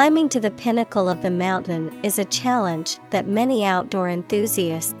 Climbing to the pinnacle of the mountain is a challenge that many outdoor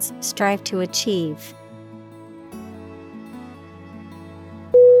enthusiasts strive to achieve.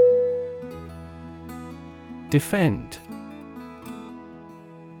 Defend.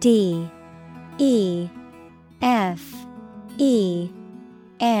 D-E-F-E-N-D.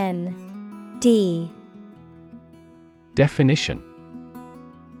 Definition: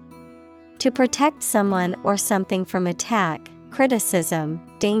 to protect someone or something from attack, criticism,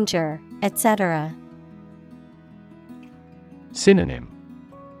 danger, etc. Synonym: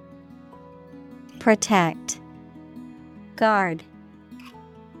 protect, guard,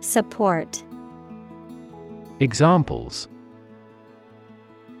 support. Examples: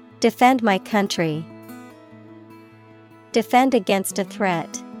 defend my country, defend against a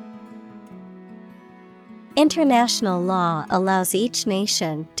threat. International law allows each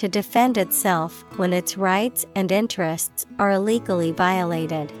nation to defend itself when its rights and interests are illegally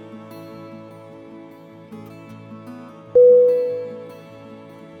violated.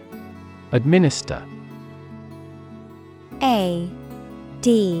 Administer.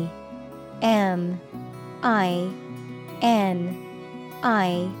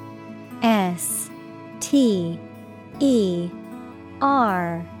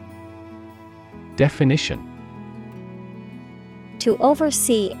 Definition: to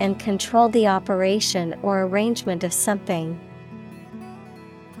oversee and control the operation or arrangement of something.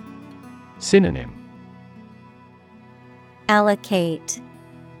 Synonym: allocate,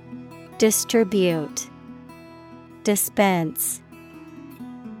 distribute, dispense.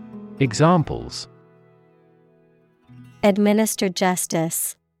 Examples: Administer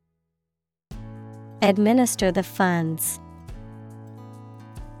justice. Administer the funds.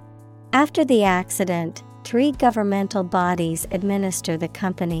 After the accident, 3 governmental bodies administer the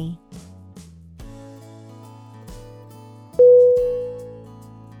company.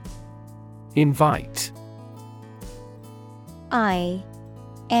 Invite.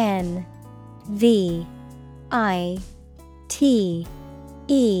 I-N-V-I-T-E.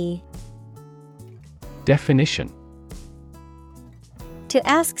 Definition. To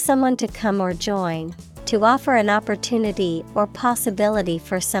ask someone to come or join, to offer an opportunity or possibility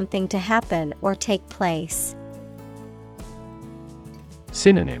for something to happen or take place.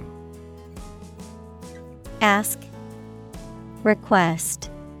 Synonym. Ask, request,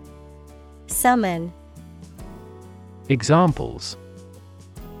 summon. Examples.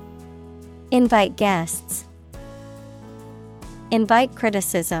 Invite guests. Invite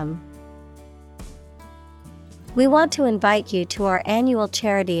criticism. We want to invite you to our annual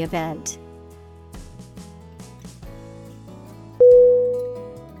charity event.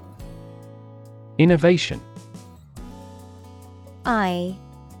 Innovation. I-N-N-O-V-A-T-I-O-N.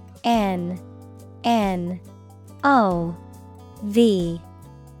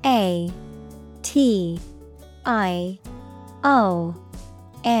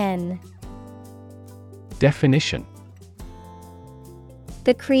 Definition.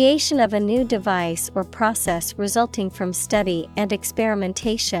 The creation of a new device or process resulting from study and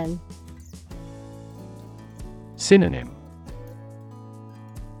experimentation. Synonym.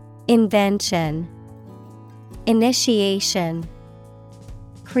 Invention, initiation,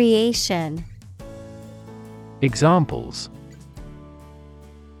 creation. Examples.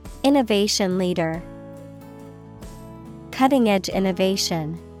 Innovation leader. Cutting-edge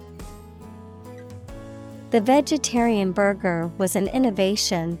innovation. The vegetarian burger was an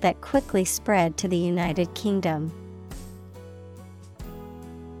innovation that quickly spread to the United Kingdom.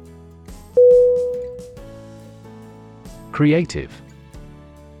 Creative.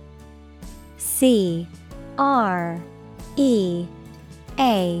 C-R-E-A-T-I-V-E.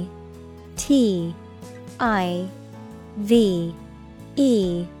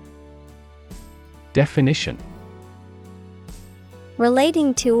 Definition.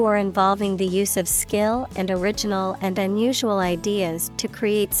 Relating to or involving the use of skill and original and unusual ideas to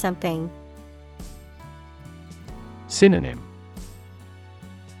create something. Synonym.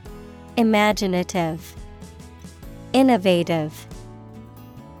 Imaginative, innovative,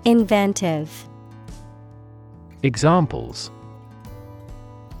 inventive. Examples.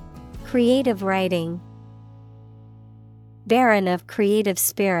 Creative writing. Barren of creative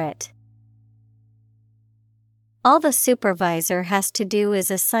spirit. All the supervisor has to do is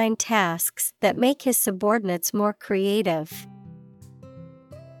assign tasks that make his subordinates more creative.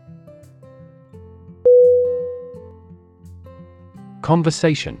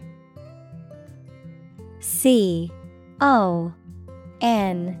 Conversation.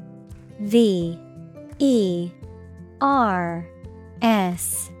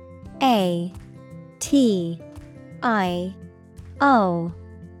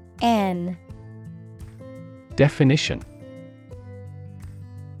 Definition.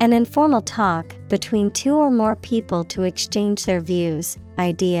 An informal talk between 2 or more people to exchange their views,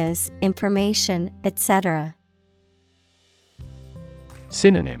 ideas, information, etc.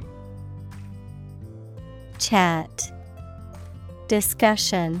 Synonym. Chat,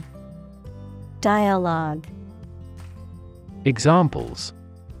 discussion, dialogue. Examples.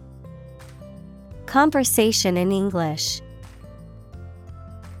 Conversation in English.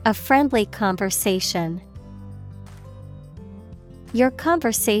 A friendly conversation. Your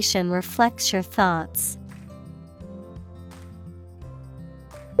conversation reflects your thoughts.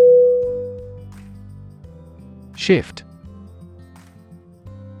 Shift.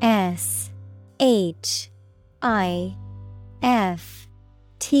 S-H-I-F-T.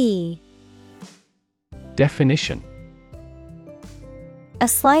 Definition. A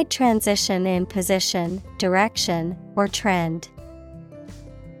slight transition in position, direction, or trend.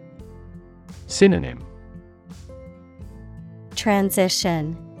 Synonym.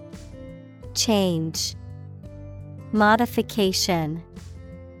 Transition, change, modification.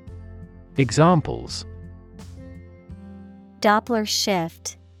 Examples. Doppler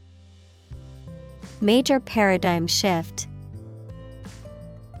shift. Major paradigm shift.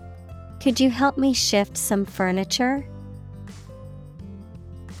 Could you help me shift some furniture?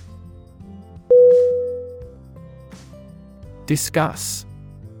 Discuss.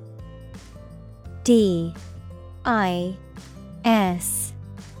 D-I-S-C-U-S-S.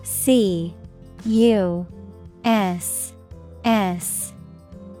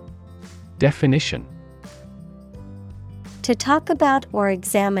 Definition. To talk about or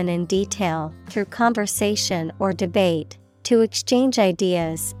examine in detail, through conversation or debate, to exchange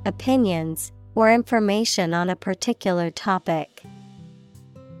ideas, opinions, or information on a particular topic.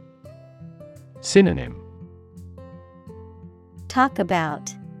 Synonym: Talk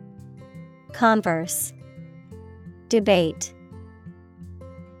about, converse, debate.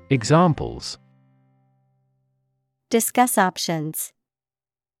 Examples: Discuss options.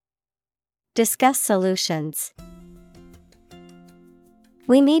 Discuss solutions.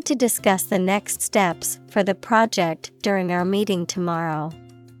 We need to discuss the next steps for the project during our meeting tomorrow.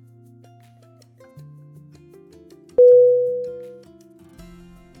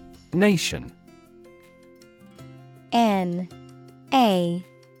 Nation. N-A-T-I-O-N.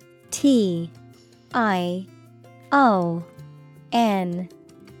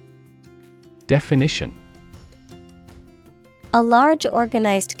 Definition: A large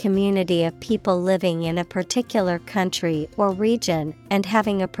organized community of people living in a particular country or region and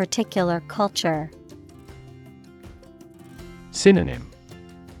having a particular culture. Synonym: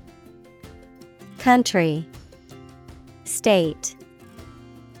 Country, state,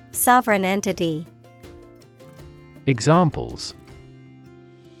 sovereign entity. Examples: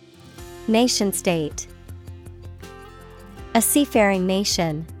 Nation state. A seafaring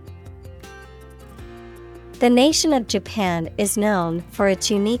nation. The nation of Japan is known for its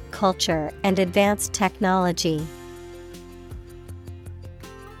unique culture and advanced technology.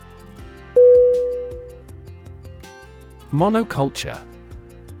 Monoculture.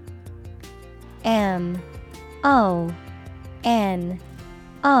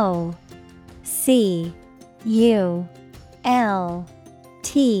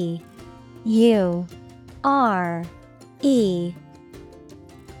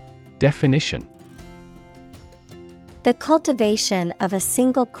 Definition: The cultivation of a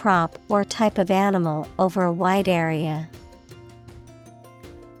single crop or type of animal over a wide area.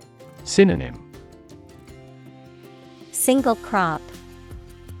 Synonym: Single crop,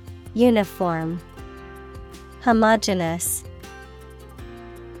 uniform, homogeneous.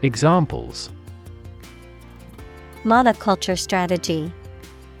 Examples: Monoculture strategy.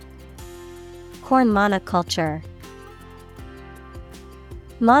 Corn monoculture.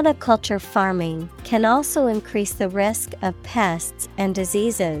 Monoculture farming can also increase the risk of pests and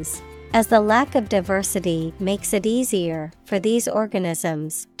diseases, as the lack of diversity makes it easier for these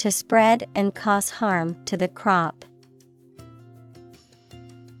organisms to spread and cause harm to the crop.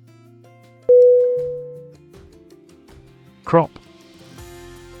 Crop.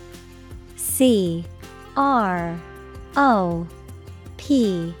 C-R-O-P.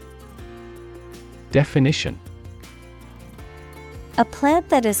 Definition: A plant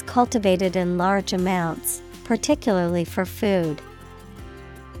that is cultivated in large amounts, particularly for food.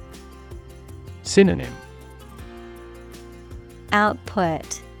 Synonym: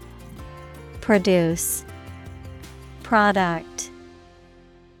 Output, produce, product.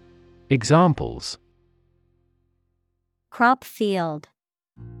 Examples: Crop field.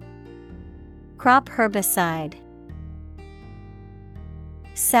 Crop herbicide.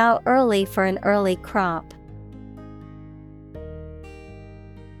 Sow early for an early crop.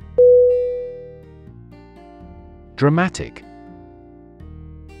 Dramatic.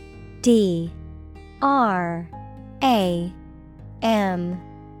 D-R-A-M-A-T-I-C.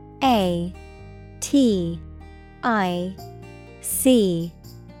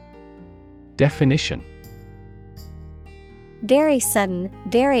 Definition: Very sudden,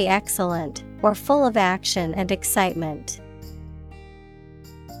 very excellent, or full of action and excitement.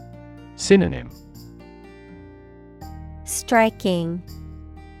 Synonym: Striking,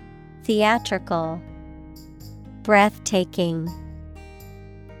 theatrical, breathtaking.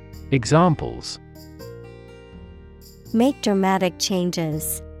 Examples: Make dramatic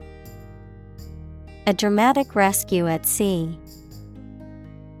changes. A dramatic rescue at sea.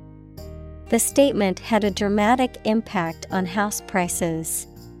 The statement had a dramatic impact on house prices.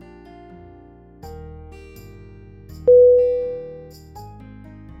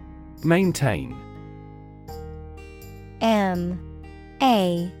 Maintain.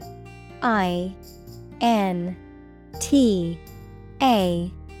 M-A-I-N-T-A-I-N.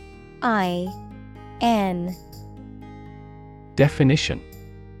 Definition: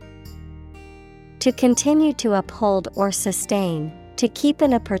 To continue to uphold or sustain, to keep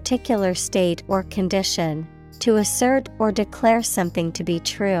in a particular state or condition, to assert or declare something to be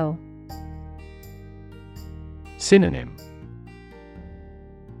true. Synonym: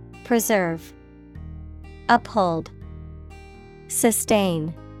 Preserve, uphold,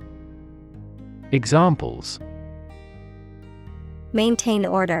 sustain. Examples: Maintain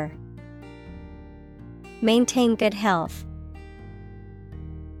order. Maintain good health.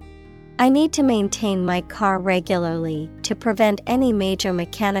 I need to maintain my car regularly to prevent any major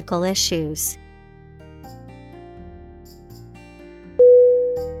mechanical issues.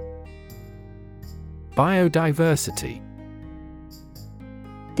 Biodiversity.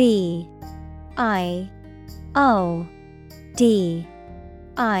 Biodiversity.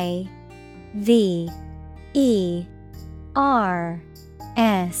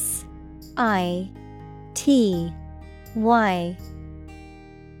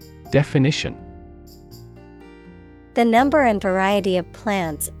 Definition. The number and variety of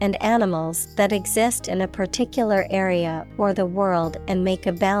plants and animals that exist in a particular area or the world and make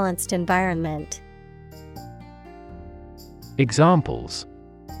a balanced environment. Examples: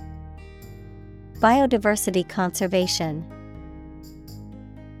 biodiversity conservation,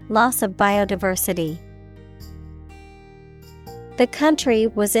 loss of biodiversity. The country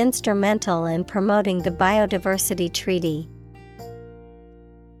was instrumental in promoting the Biodiversity Treaty.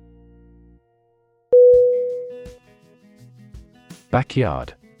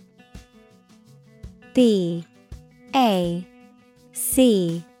 Backyard. BACKYARD.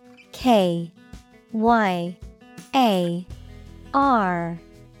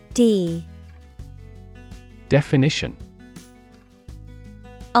 Definition.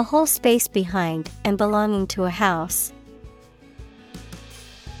 A whole space behind and belonging to a house.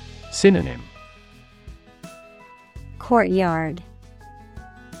 Synonym: courtyard,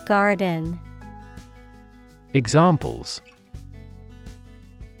 garden. Examples: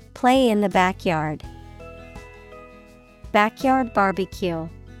 play in the backyard, backyard barbecue.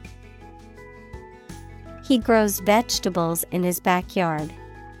 He grows vegetables in his backyard.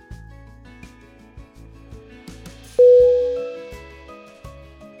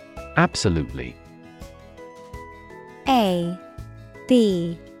 Absolutely.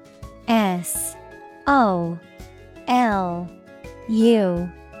 ABSOLUTELY.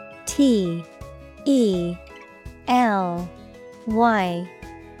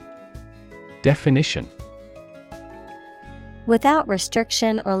 Definition. Without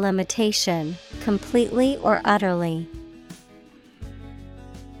restriction or limitation, completely or utterly.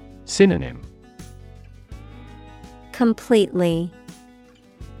 Synonym: completely,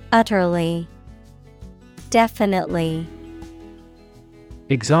 utterly, definitely.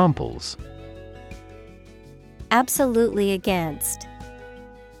 Examples: absolutely against,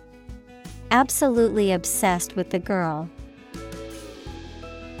 absolutely obsessed with the girl.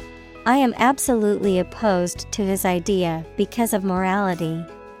 I am absolutely opposed to his idea because of morality.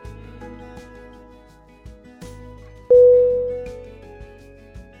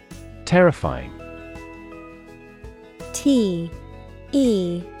 Terrifying. TERRIFYING.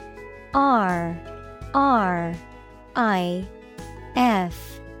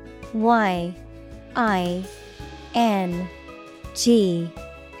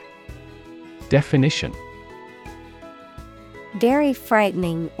 Definition. Very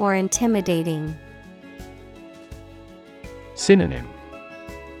frightening or intimidating. Synonym: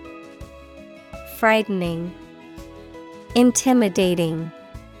 frightening, intimidating,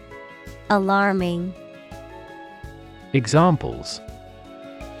 alarming. Examples: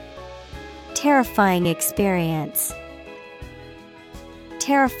 terrifying experience,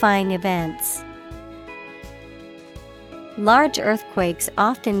 terrifying events. Large earthquakes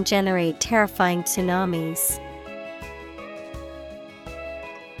often generate terrifying tsunamis.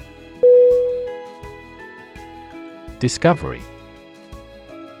 Discovery.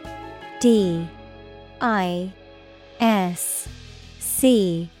 DISCOVERY.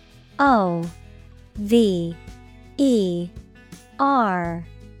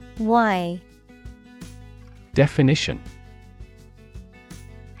 Definition.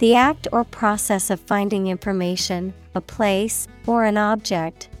 The act or process of finding information, a place, or an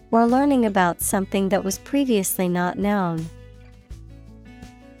object, or learning about something that was previously not known.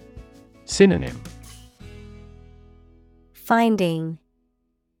 Synonym: finding,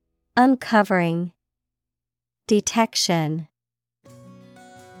 uncovering, detection.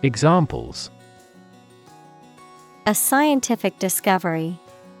 Examples: a scientific discovery,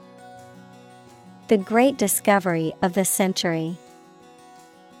 the great discovery of the century.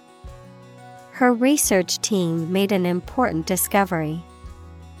 Her research team made an important discovery.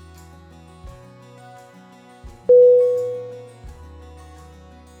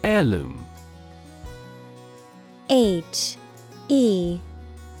 Heirloom. HEIRLOOM.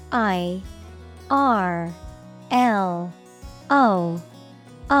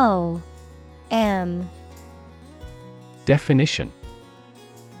 Definition.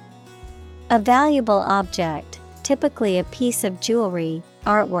 A valuable object, typically a piece of jewelry,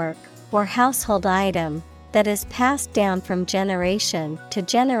 artwork, or household item, that is passed down from generation to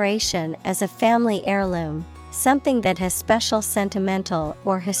generation as a family heirloom, something that has special sentimental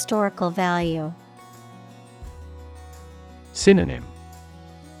or historical value. Synonym: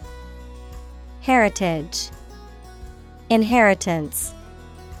 Heritage, inheritance,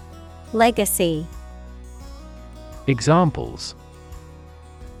 legacy. Examples: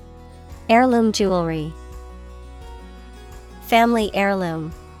 Heirloom jewelry, family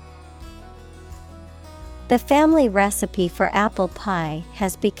heirloom. The family recipe for apple pie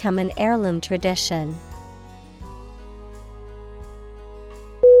has become an heirloom tradition.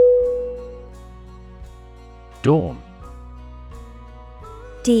 Dawn.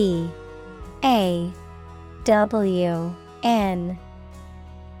 D-A-W-N.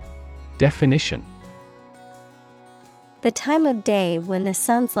 Definition: The time of day when the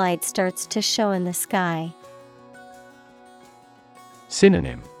sun's light starts to show in the sky.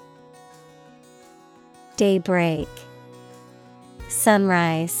 Synonym: Daybreak,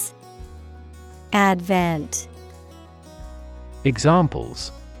 sunrise, advent.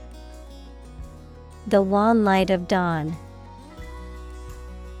 Examples: The wan light of dawn,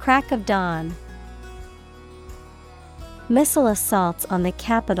 crack of dawn. Missile assaults on the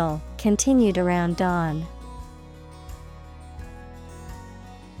capital continued around dawn.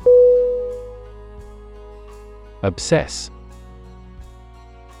 Obsess.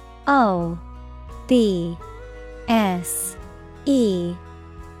 O-B-S-E-S-S.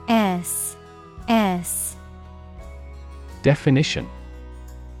 Definition: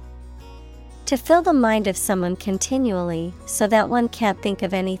 To fill the mind of someone continually so that one can't think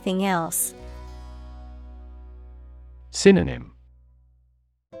of anything else. Synonym: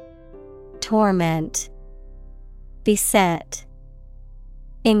 Torment, beset,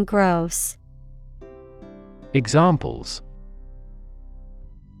 engross. Examples: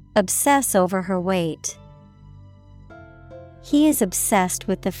 Obsess over her weight. He is obsessed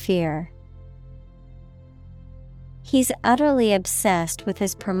with the fear. He's utterly obsessed with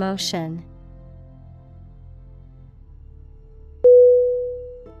his promotion.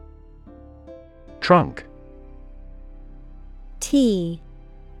 Trunk. T-R-U-N-K.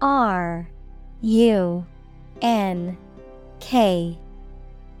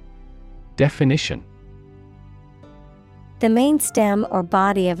 Definition: The main stem or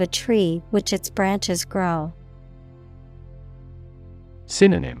body of a tree which its branches grow.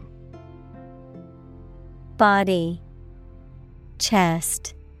 Synonym: Body,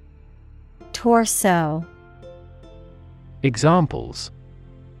 chest, torso. Examples: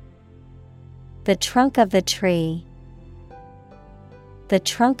 The trunk of the tree. The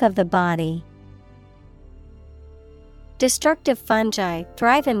trunk of the body. Destructive fungi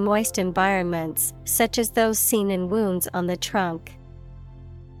thrive in moist environments, such as those seen in wounds on the trunk.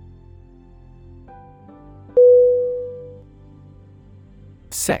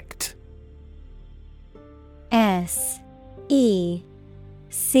 Sect. S-E-C-T.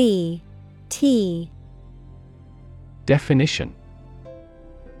 Definition: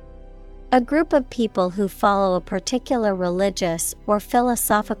 A group of people who follow a particular religious or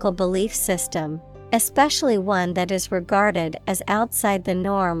philosophical belief system, especially one that is regarded as outside the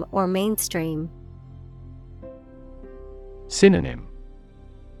norm or mainstream. Synonym: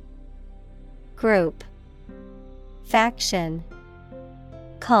 Group, faction,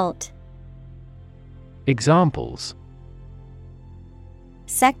 cult. Examples: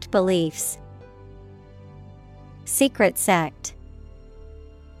 Sect beliefs. Secret sect.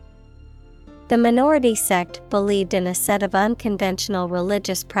 The minority sect believed in a set of unconventional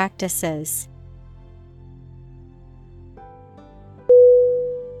religious practices.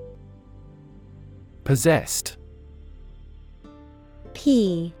 Possessed.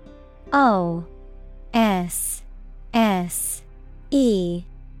 P-O-S-S-E-S-S-E-D.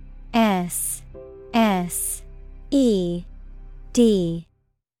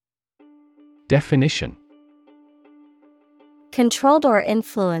 Definition: Controlled or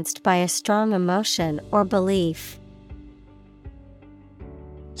influenced by a strong emotion or belief.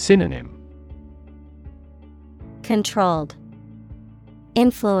 Synonym: Controlled,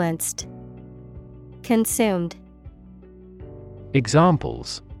 influenced, consumed.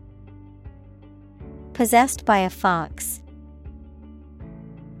 Examples: Possessed by a fox.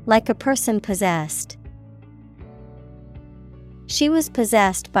 Like a person possessed. She was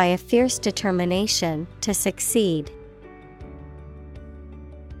possessed by a fierce determination to succeed.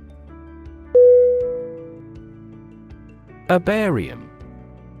 Herbarium.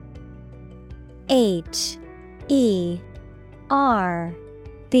 H-E-R-B-A-R-I-U-M.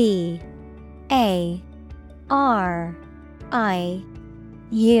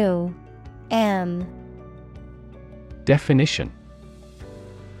 Definition: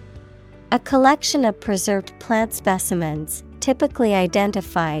 a collection of preserved plant specimens, typically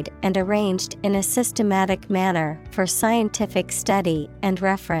identified and arranged in a systematic manner for scientific study and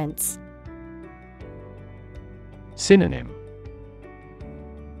reference. Synonym: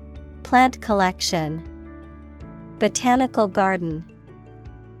 Plant collection, botanical garden.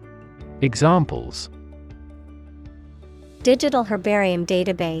 Examples: Digital herbarium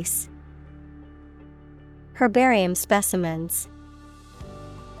database, herbarium specimens.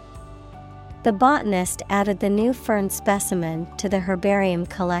 The botanist added the new fern specimen to the herbarium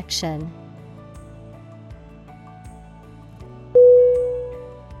collection.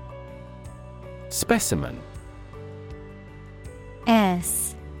 Specimen.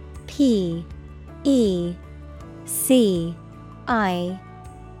 S-P-E-C-I-M-E-N.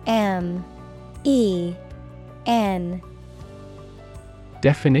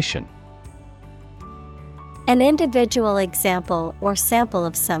 Definition: an individual example or sample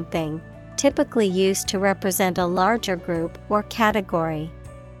of something, typically used to represent a larger group or category.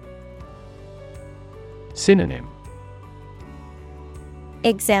 Synonym: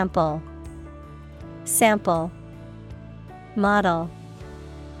 Example, sample, model.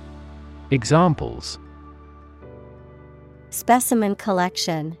 Examples: Specimen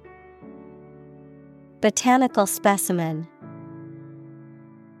collection, botanical specimen.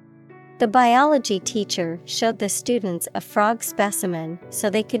 The biology teacher showed the students a frog specimen so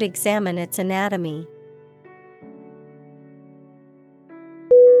they could examine its anatomy.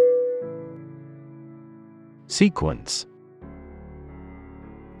 Sequence.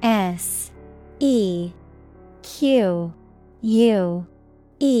 S-E-Q-U-E-N-C-E.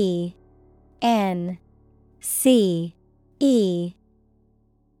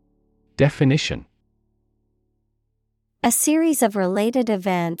 Definition: a series of related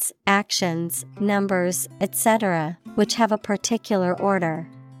events, actions, numbers, etc., which have a particular order.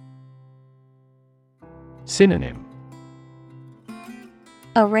 Synonym: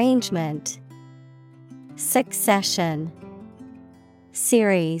 Arrangement, succession,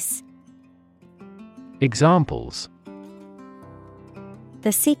 series. Examples: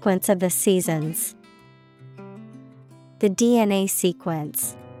 the sequence of the seasons, the DNA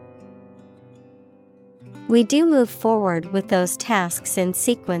sequence. We do move forward with those tasks in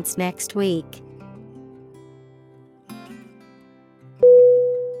sequence next week.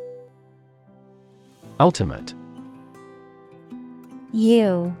 Ultimate.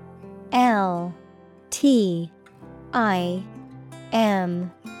 U-L-T-I-M-A-T-E.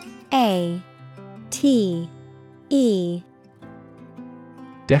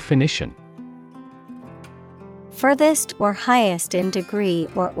 Definition: furthest or highest in degree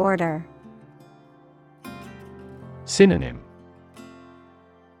or order. Synonym: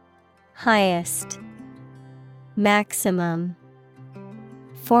 highest, maximum,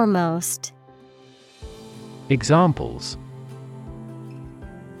 foremost. Examples: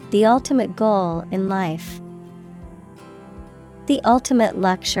 the ultimate goal in life, the ultimate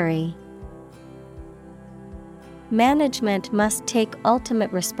luxury. Management must take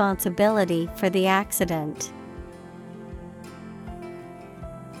ultimate responsibility for the accident.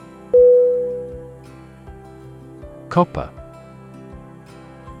 Copper.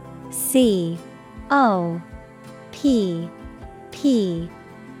 C-O-P-P-E-R.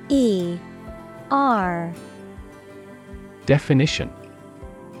 Definition: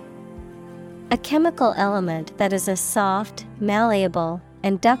 a chemical element that is a soft, malleable,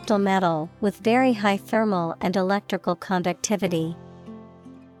 and ductile metal with very high thermal and electrical conductivity.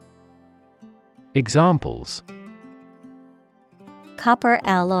 Examples: copper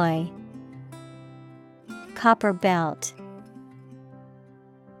alloy, copper belt.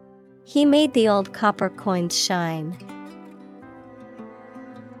 He made the old copper coins shine.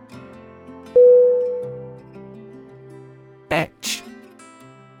 Etch.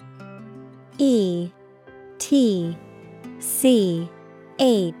 E-T-C-H.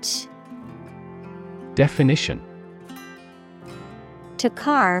 Definition: to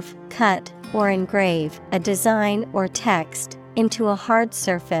carve, cut, or engrave a design or text into a hard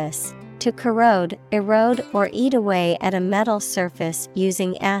surface, to corrode, erode, or eat away at a metal surface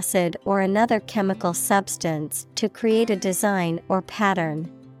using acid or another chemical substance to create a design or pattern.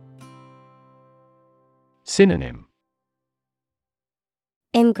 Synonym: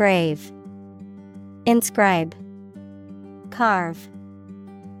 engrave, inscribe, carve.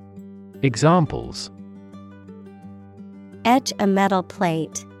 Examples: etch a metal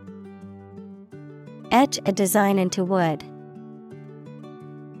plate, etch a design into wood.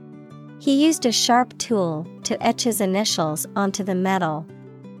 He used a sharp tool to etch his initials onto the metal.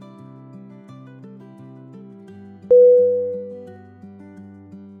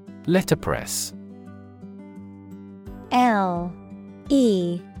 Letterpress. Letterpress.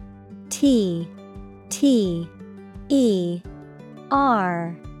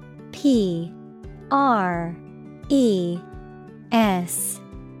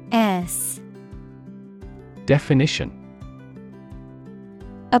 Definition: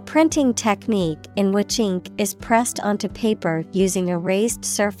 A printing technique in which ink is pressed onto paper using a raised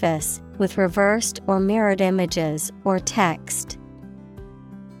surface with reversed or mirrored images or text.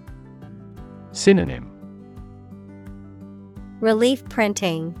 Synonym: Relief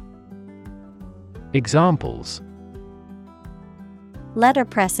printing. Examples: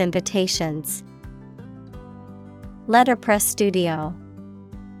 Letterpress invitations. Letterpress studio.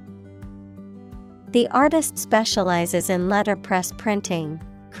 The artist specializes in letterpress printing,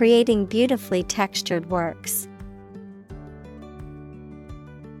 creating beautifully textured works.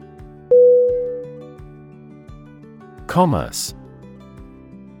 Commerce.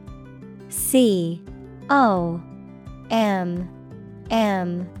 COMMERCE.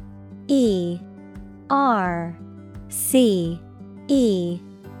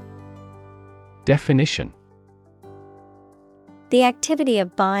 Definition: The activity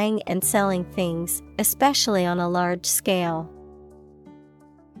of buying and selling things, especially on a large scale.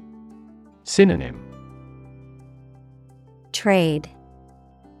 Synonym: Trade,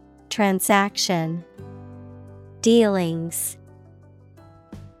 transaction, dealings.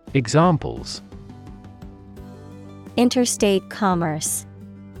 Examples: Interstate commerce.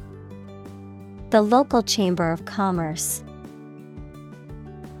 The local chamber of commerce.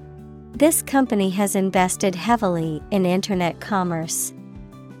 This company has invested heavily in internet commerce.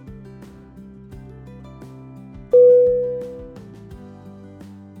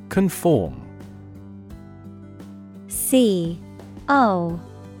 Conform.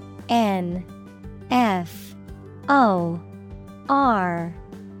 CONFORM.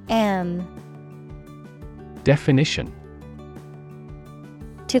 Definition: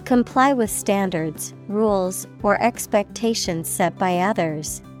 To comply with standards, rules, or expectations set by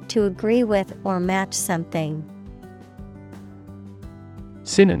others, to agree with or match something.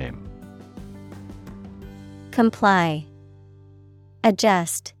 Synonym: Comply,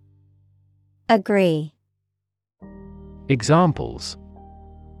 adjust, agree. Examples: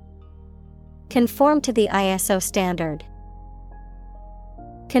 Conform to the ISO standard.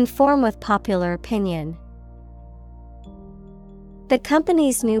 Conform with popular opinion. The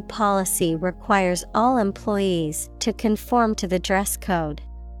company's new policy requires all employees to conform to the dress code.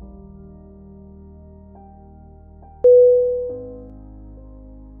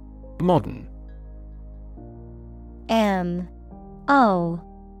 Modern. MODERN.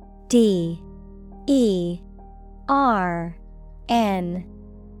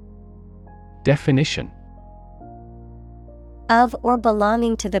 Definition: Of or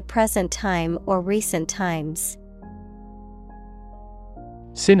belonging to the present time or recent times.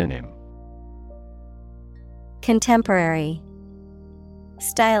 Synonym: Contemporary,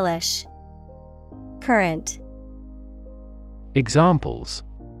 stylish, current. Examples: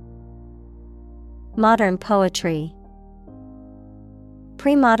 Modern poetry.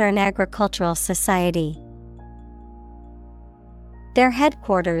 Pre-modern agricultural society. Their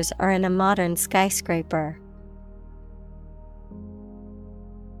headquarters are in a modern skyscraper.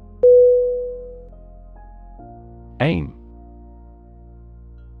 Aim.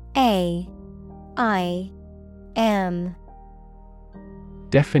 AIM.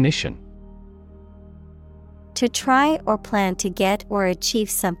 Definition: To try or plan to get or achieve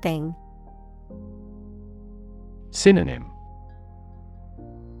something. Synonym: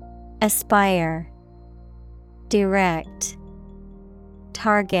 Aspire, direct,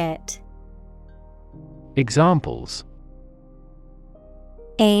 target. Examples: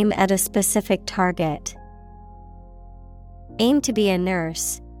 Aim at a specific target. Aim to be a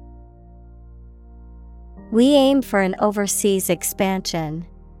nurse. We aim for an overseas expansion.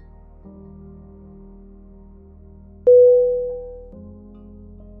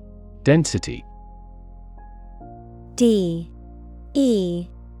 Density. DENSITY.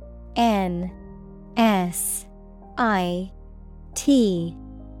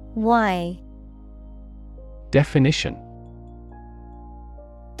 Definition: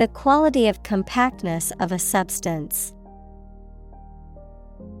 The quality of compactness of a substance.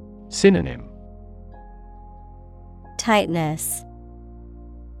 Synonym: Tightness,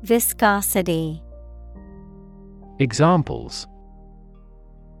 viscosity. Examples: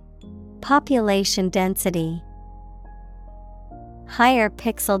 Population density. Higher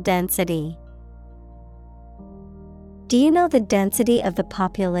pixel density. Do you know the density of the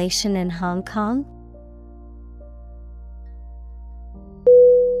population in Hong Kong?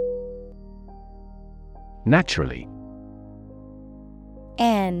 Naturally.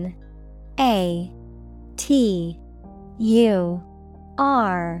 Naturally.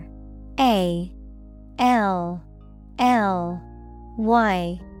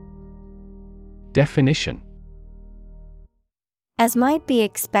 Definition. As might be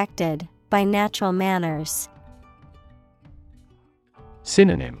expected, by natural manners.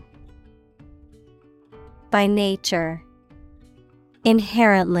 Synonym. By nature.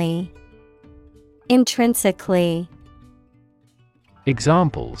 Inherently. Intrinsically.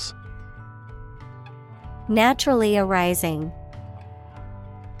 Examples. Naturally arising.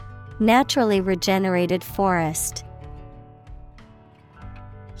 Naturally regenerated forest.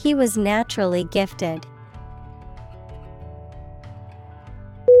 He was naturally gifted.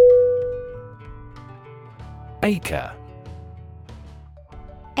 Acre.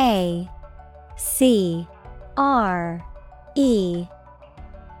 A-C-R-E.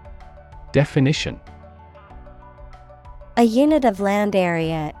 Definition. A unit of land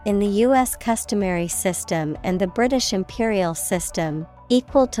area in the U.S. customary system and the British imperial system,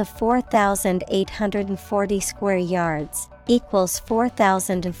 equal to 4,840 square yards, equals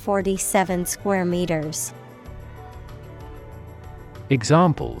 4,047 square meters.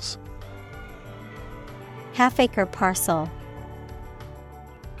 Examples. Half-acre parcel.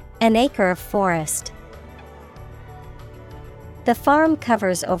 An acre of forest. The farm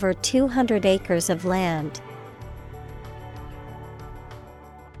covers over 200 acres of land.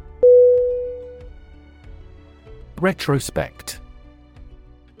 Retrospect.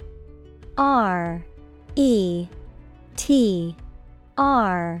 R-E-T-R-O-S-P-E-C-T.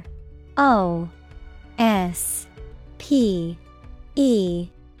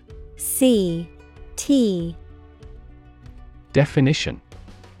 Definition.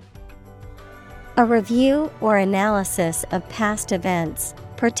 A review or analysis of past events,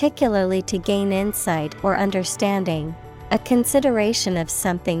 particularly to gain insight or understanding. A consideration of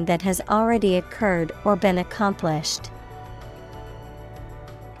something that has already occurred or been accomplished.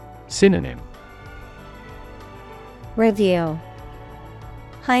 Synonym. Review.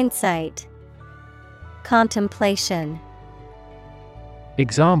 Hindsight. Contemplation.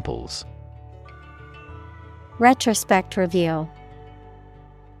 Examples. Retrospect review.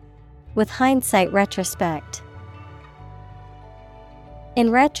 With hindsight retrospect.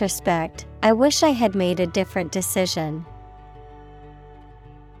 In retrospect, I wish I had made a different decision.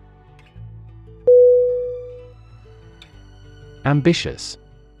 Ambitious.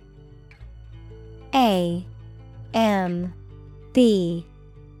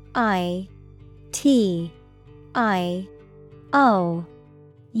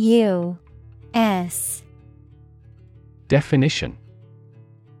 Definition.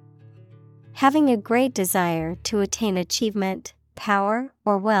 Having a great desire to attain achievement, power,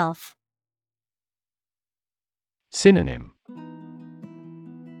 or wealth. Synonym.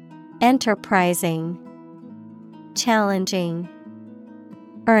 Enterprising. Challenging.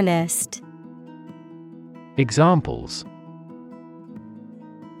 Earnest. Examples.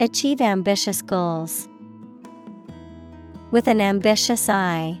 Achieve ambitious goals. With an ambitious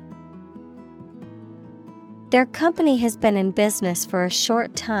eye. Their company has been in business for a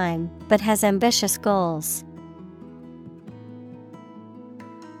short time, but has ambitious goals.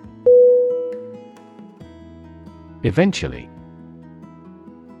 Eventually.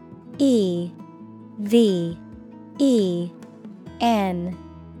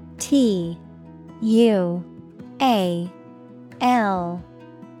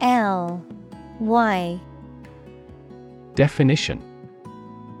 Definition.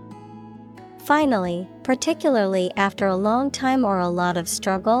 Finally, particularly after a long time or a lot of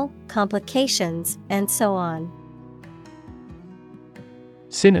struggle, complications, and so on.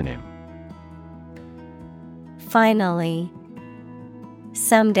 Synonym. Finally.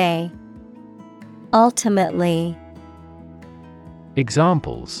 Someday. Ultimately.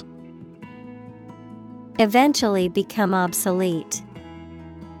 Examples. Eventually become obsolete.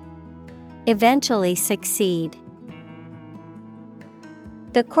 Eventually succeed.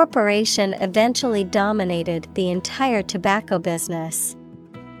 The corporation eventually dominated the entire tobacco business.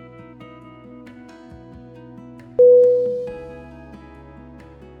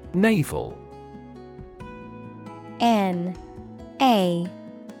 Naval. N-A-V-A-L.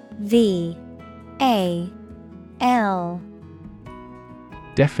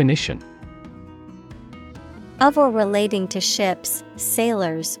 Definition. Of or relating to ships,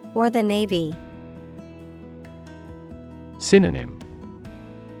 sailors, or the Navy. Synonym.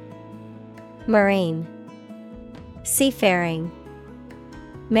 Marine. Seafaring.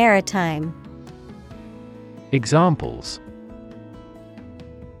 Maritime. Examples.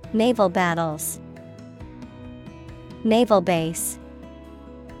 Naval battles. naval base.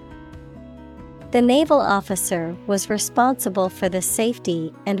 The naval officer was responsible for the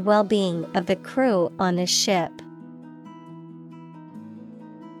safety and well-being of the crew on his ship.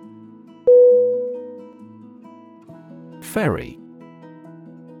 Ferry.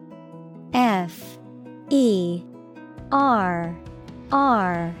 F-E-R-R-Y.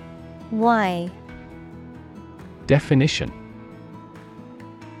 Definition: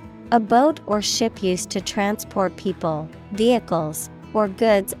 a boat or ship used to transport people, vehicles, or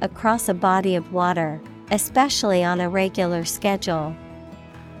goods across a body of water, especially on a regular schedule.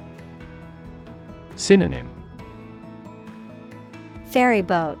 Synonym: Ferry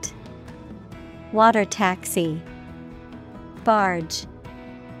boat, water taxi, barge.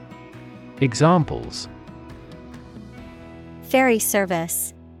 Examples: ferry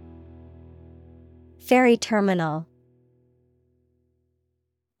service, ferry terminal.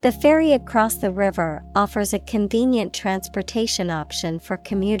 The ferry across the river offers a convenient transportation option for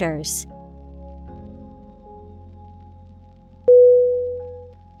commuters.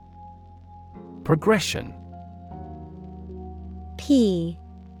 Progression. Progression.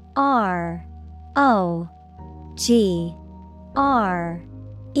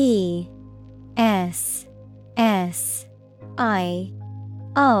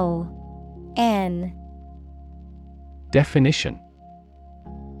 Definition: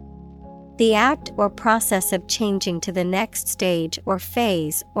 the act or process of changing to the next stage or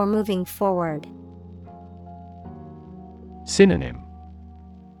phase or moving forward. Synonym: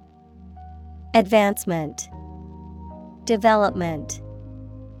 advancement, development,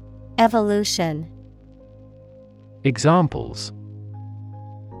 evolution. Examples: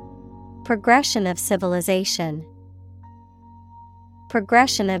 progression of civilization,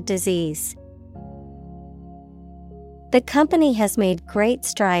 progression of disease. The company has made great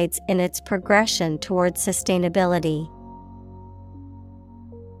strides in its progression towards sustainability.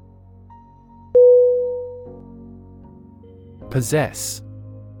 Possess.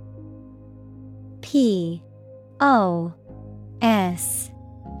 P-O-S-S-E-S-S.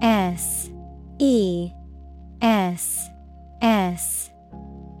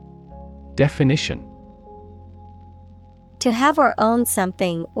 Definition: to have or own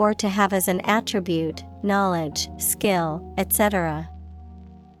something, or to have as an attribute, knowledge, skill, etc.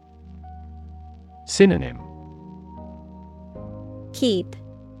 Synonym: keep,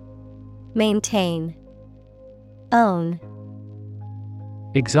 maintain, own.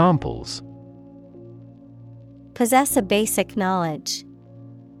 Examples: possess a basic knowledge,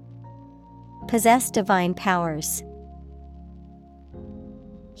 possess divine powers.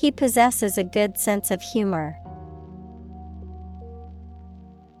 He possesses a good sense of humor.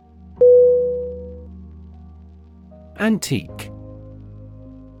 Antique.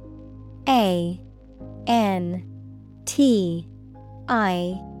 A-N-T-I-Q-U-E.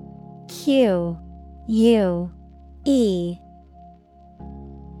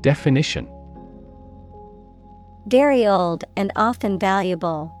 Definition: very old and often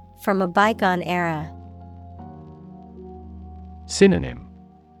valuable, from a bygone era. Synonym: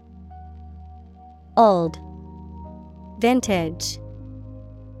 old, vintage,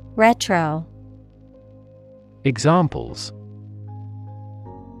 retro. Examples: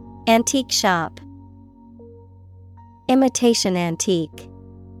 antique shop, imitation antique.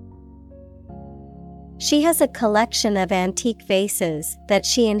 She has a collection of antique vases that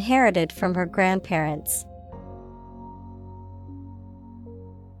she inherited from her grandparents.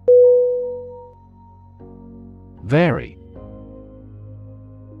 Vary.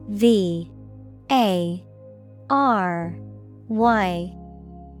 V-A-R-Y.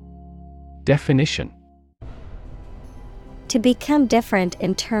 Definition: to become different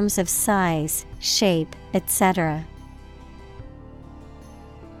in terms of size, shape, etc.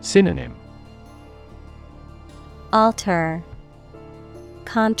 Synonym: alter,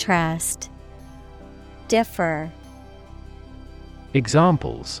 contrast, differ.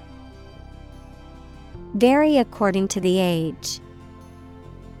 Examples: vary according to the age,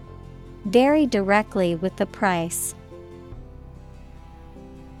 vary directly with the price.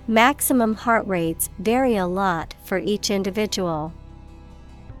 Maximum heart rates vary a lot for each individual.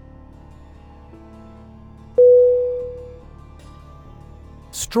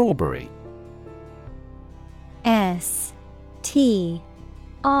 Strawberry. S-T-R-A-W-B-E-R-R-Y.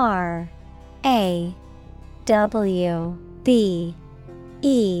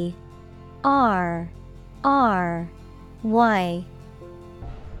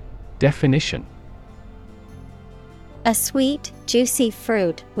 Definition: a sweet, juicy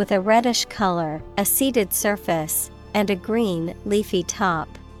fruit with a reddish color, a seeded surface, and a green, leafy top.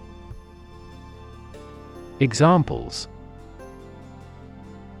 Examples: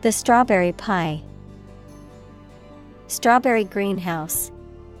 the strawberry pie, strawberry greenhouse.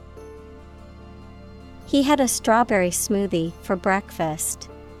 He had a strawberry smoothie for breakfast.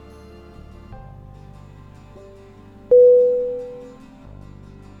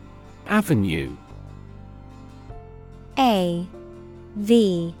 Avenue. A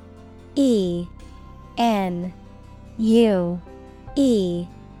V E N U E.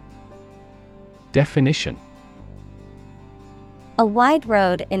 Definition: a wide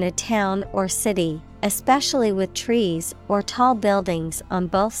road in a town or city, especially with trees or tall buildings on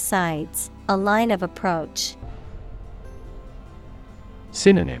both sides, a line of approach.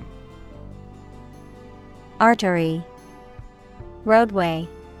 Synonym: artery, roadway,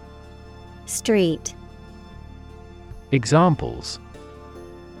 street. Examples: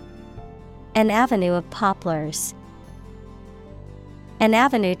 an avenue of poplars, an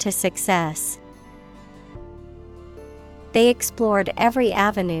avenue to success. They explored every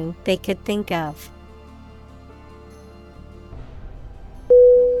avenue they could think of.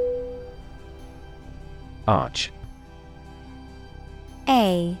 Arch.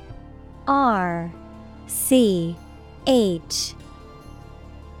 A R C H.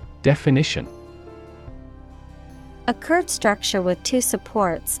 Definition: a curved structure with two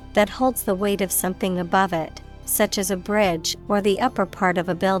supports that holds the weight of something above it, such as a bridge or the upper part of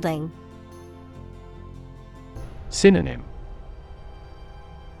a building. Synonym: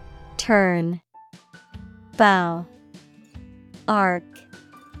 turn, bow, arc.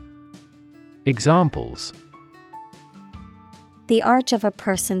 Examples: the arch of a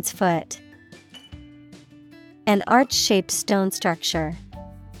person's foot, an arch-shaped stone structure.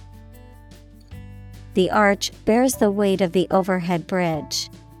 The arch bears the weight of the overhead bridge.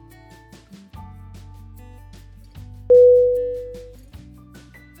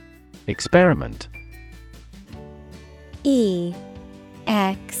 Experiment. E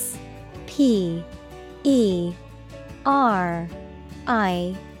X P E R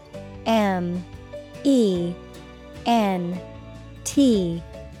I M E N T.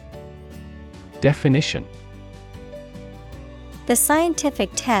 Definition: the scientific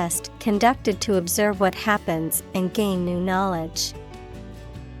test conducted to observe what happens and gain new knowledge.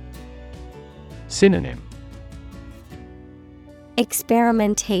 Synonym: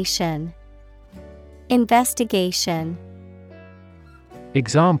 experimentation, investigation.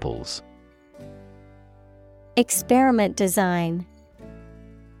 Examples: experiment design,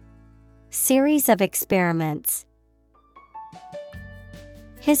 series of experiments.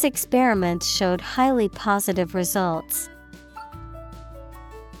 His experiments showed highly positive results.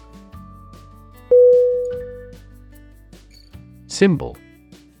 Symbol: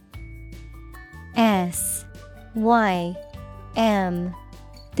 S Y M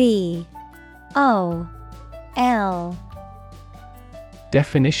B O L.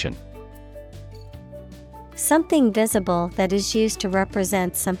 Definition: something visible that is used to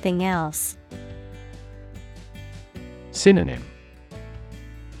represent something else. Synonym: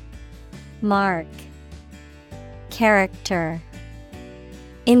 mark, character,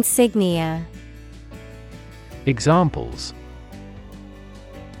 insignia. Examples: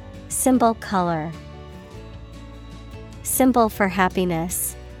 symbol color, symbol for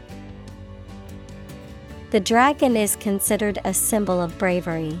happiness. The dragon is considered a symbol of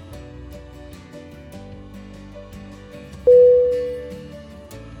bravery.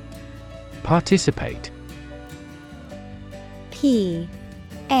 Participate. P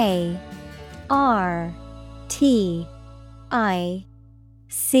A R T I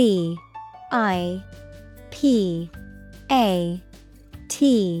C I P A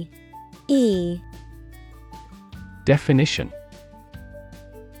T E. Definition: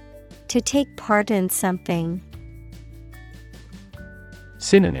 to take part in something.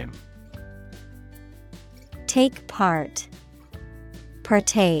 Synonym: take part,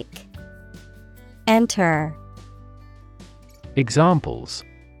 partake, enter. Examples: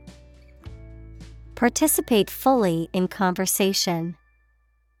 participate fully in conversation,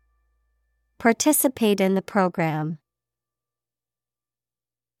 participate in the program.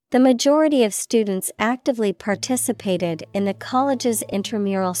 The majority of students actively participated in the college's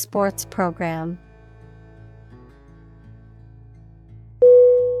intramural sports program.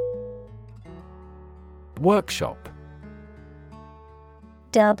 Workshop.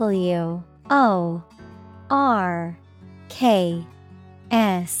 W O R K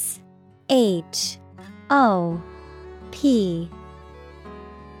S H O P.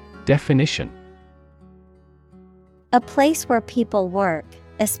 Definition: a place where people work,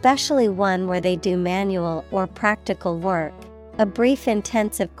 especially one where they do manual or practical work. A brief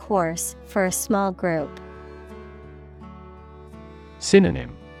intensive course for a small group.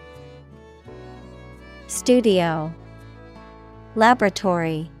 Synonym: studio,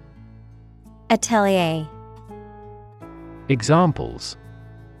 laboratory, atelier. Examples: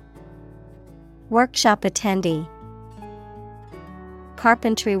 workshop attendee,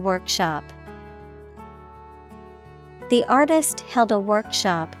 carpentry workshop. The artist held a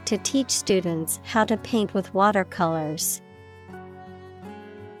workshop to teach students how to paint with watercolors.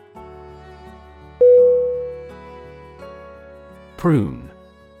 Prune.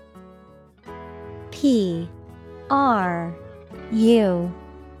 P-R-U-N-E.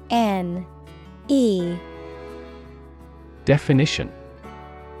 Definition: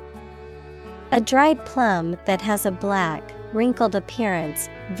 a dried plum that has a black, wrinkled appearance.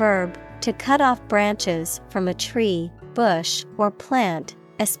 Verb, to cut off branches from a tree, bush, or plant,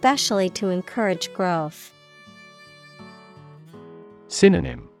 especially to encourage growth.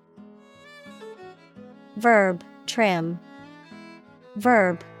 Synonym: Verb, trim.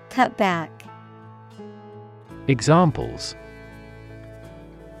 Verb, cut back. Examples: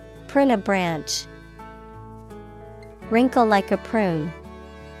 prune a branch, wrinkle like a prune.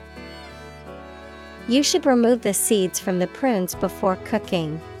 You should remove the seeds from the prunes before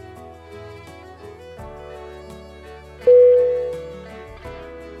cooking.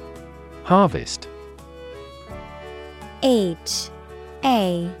 Harvest.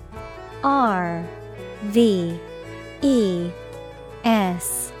 H-A-R-V-E-S-T.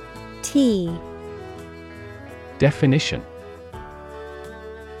 Definition: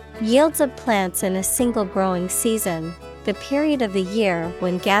 yields of plants in a single growing season, the period of the year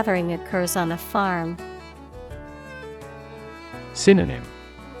when gathering occurs on a farm. Synonym: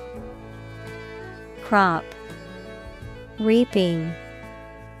 crop, reaping,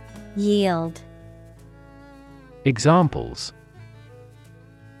 yield. Examples: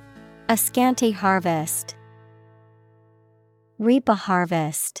 a scanty harvest, reap a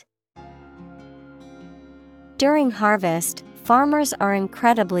harvest. During harvest, farmers are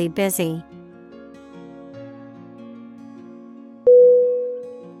incredibly busy.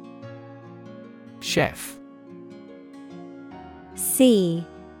 Chef.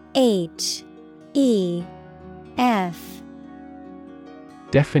 C-H-E-F.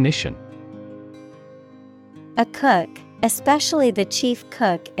 Definition: a cook, especially the chief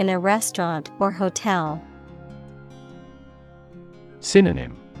cook in a restaurant or hotel.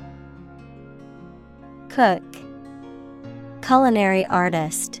 Synonym: cook, culinary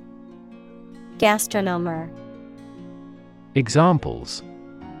artist, gastronomer. Examples: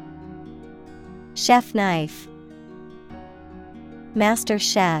 chef knife, master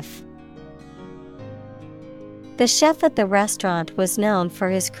chef. The chef at the restaurant was known for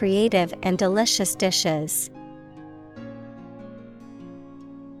his creative and delicious dishes.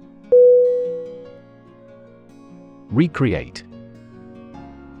 Recreate.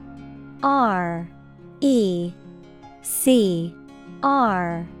 R-E-C-R-E-A-T-E.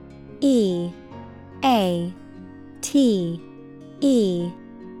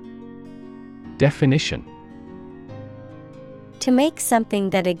 Definition: to make something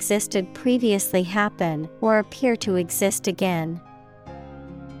that existed previously happen or appear to exist again.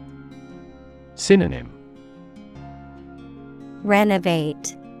 Synonym: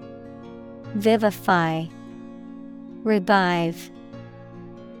 renovate, vivify, revive.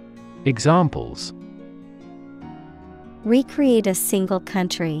 Examples: recreate a single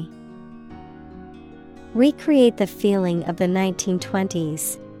country. Recreate the feeling of the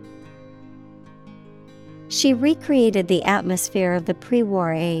 1920s. She recreated the atmosphere of the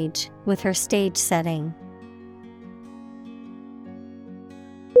pre-war age with her stage setting.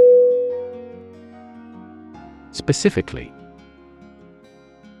 Specifically.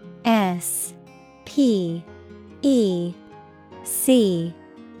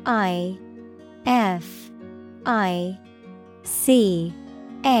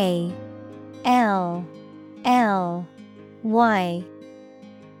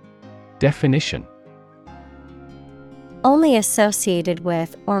 Definition: only associated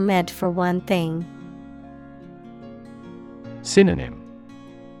with or meant for one thing. Synonym: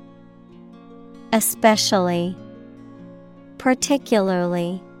 especially,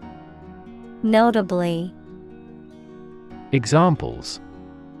 particularly, notably. Examples: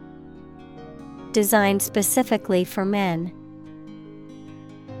 designed specifically for men.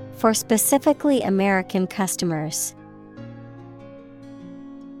 For specifically American customers.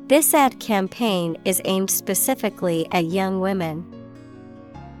 This ad campaign is aimed specifically at young women.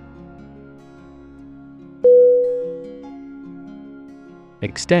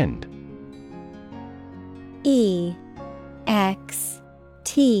 Extend. E-X-T-E-N-D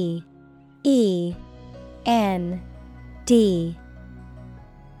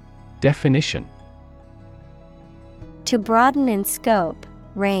Definition: to broaden in scope,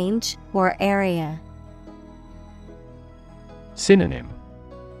 range, or area. Synonym: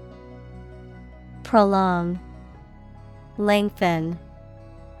 Prolong, lengthen,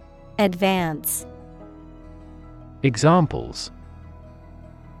 advance. Examples: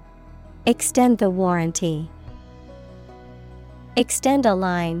 Extend the warranty. Extend a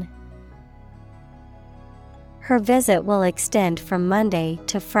line. Her visit will extend from Monday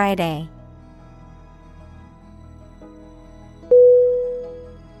to Friday.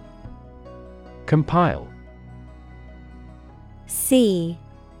 Compile: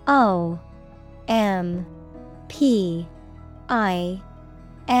 C-O-M-P-I-L-E.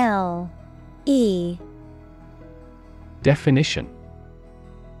 Definition: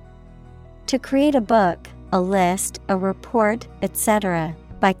 to create a book, a list, a report, etc.,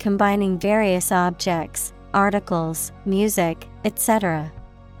 by combining various objects, articles, music, etc.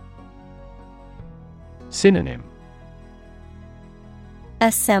 Synonym: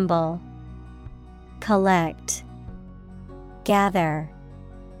 Assemble, collect, gather.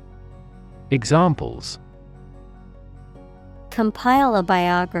 Examples: Compile a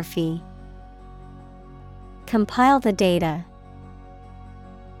biography. Compile the data.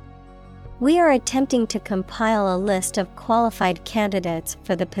 We are attempting to compile a list of qualified candidates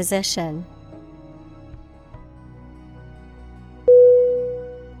for the position.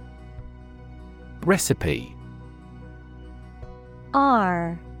 Recipe: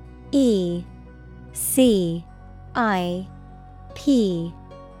 R-E-C-I-P-E.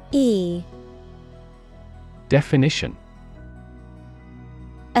 Definition: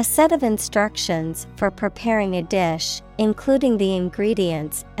 a set of instructions for preparing a dish, including the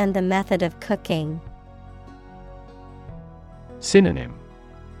ingredients and the method of cooking. Synonym: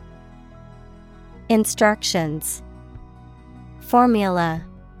 Instructions, formula,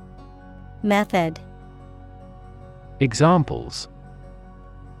 method. Examples: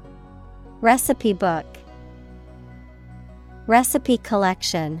 Recipe book, recipe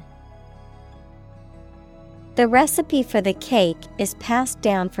collection. The recipe for the cake is passed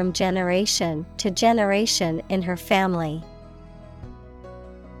down from generation to generation in her family.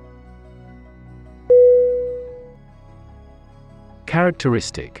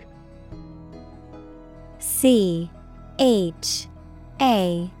 Characteristic: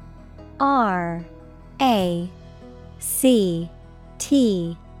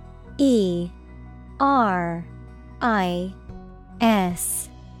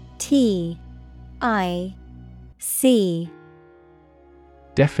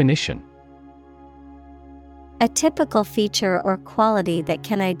 Definition: a typical feature or quality that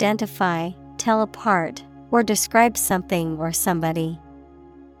can identify, tell apart, or describe something or somebody.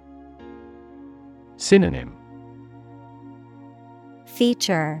 Synonym: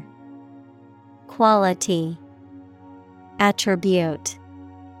 Feature, quality, attribute.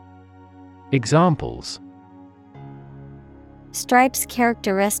 Examples: Stripes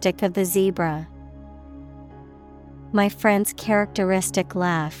characteristic of the zebra. My friend's characteristic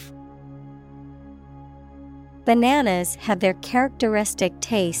laugh. Bananas have their characteristic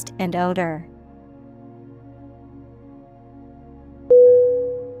taste and odor.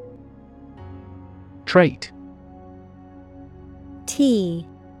 Trait: T-R-A-I-T.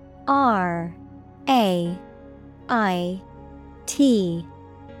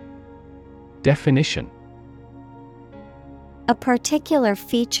 Definition: a particular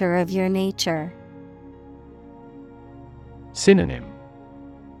feature of your nature. Synonym: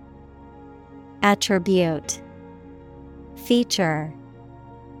 Attribute, feature,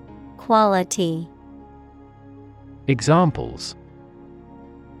 quality. Examples: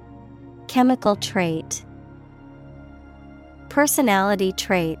 Chemical trait, personality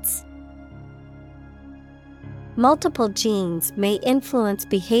traits. Multiple genes may influence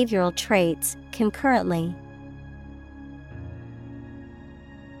behavioral traits concurrently.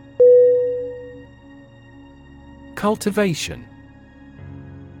 Cultivation: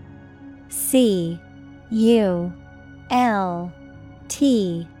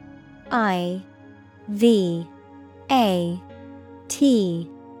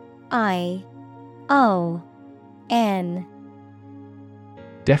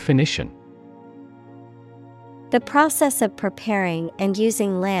 Definition: the process of preparing and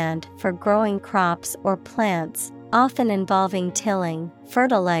using land for growing crops or plants, often involving tilling,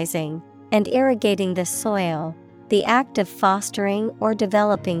 fertilizing, and irrigating the soil. The act of fostering or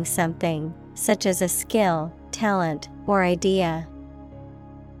developing something, such as a skill, talent, or idea.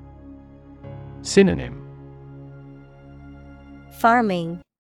 Synonym: Farming,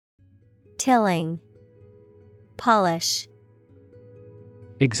 tilling, polish.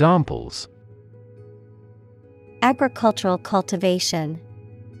 Examples: agricultural cultivation,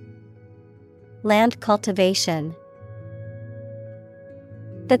 land cultivation.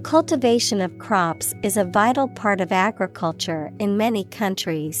 The cultivation of crops is a vital part of agriculture in many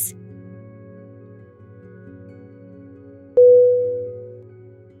countries.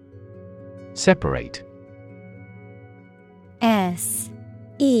 Separate. S-E-P-A-R-A-T-E.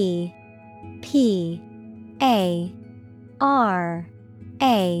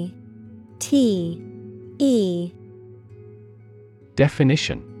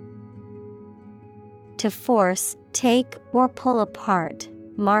 Definition: to force, take, or pull apart,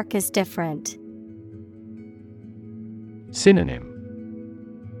 mark as different. Synonym: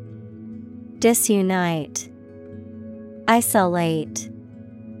 Disunite, isolate,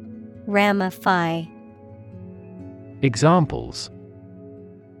 ramify. Examples: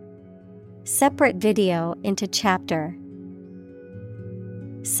 separate video into chapter,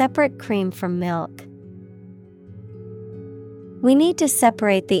 separate cream from milk. We need to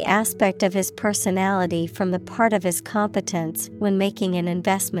separate the aspect of his personality from the part of his competence when making an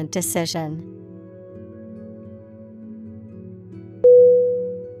investment decision.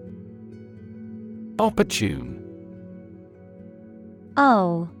 Opportune.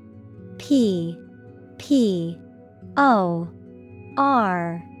 O P P O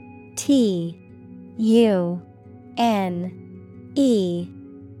R T U N E.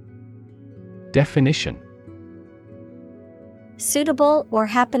 Definition: suitable or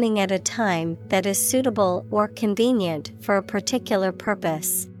happening at a time that is suitable or convenient for a particular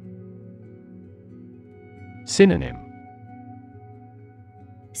purpose. Synonym: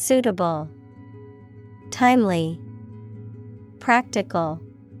 suitable, timely, practical.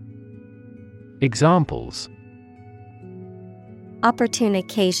 Examples: opportune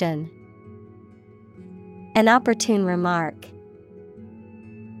occasion, an opportune remark.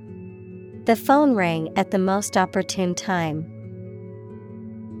 The phone rang at the most opportune time.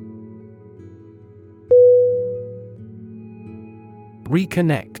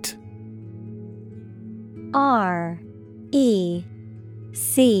 Reconnect. R-E-C-O-N-N-E-C-T.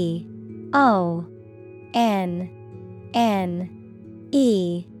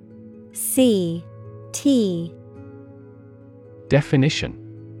 Definition: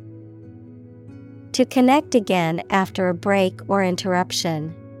 to connect again after a break or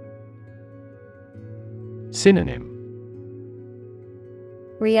interruption. Synonym: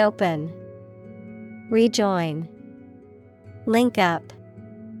 reopen, rejoin, link up.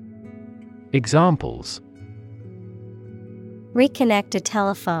 Examples: reconnect a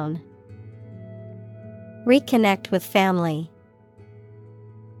telephone, reconnect with family.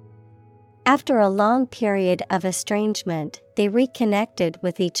 After a long period of estrangement, they reconnected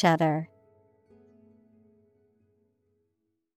with each other.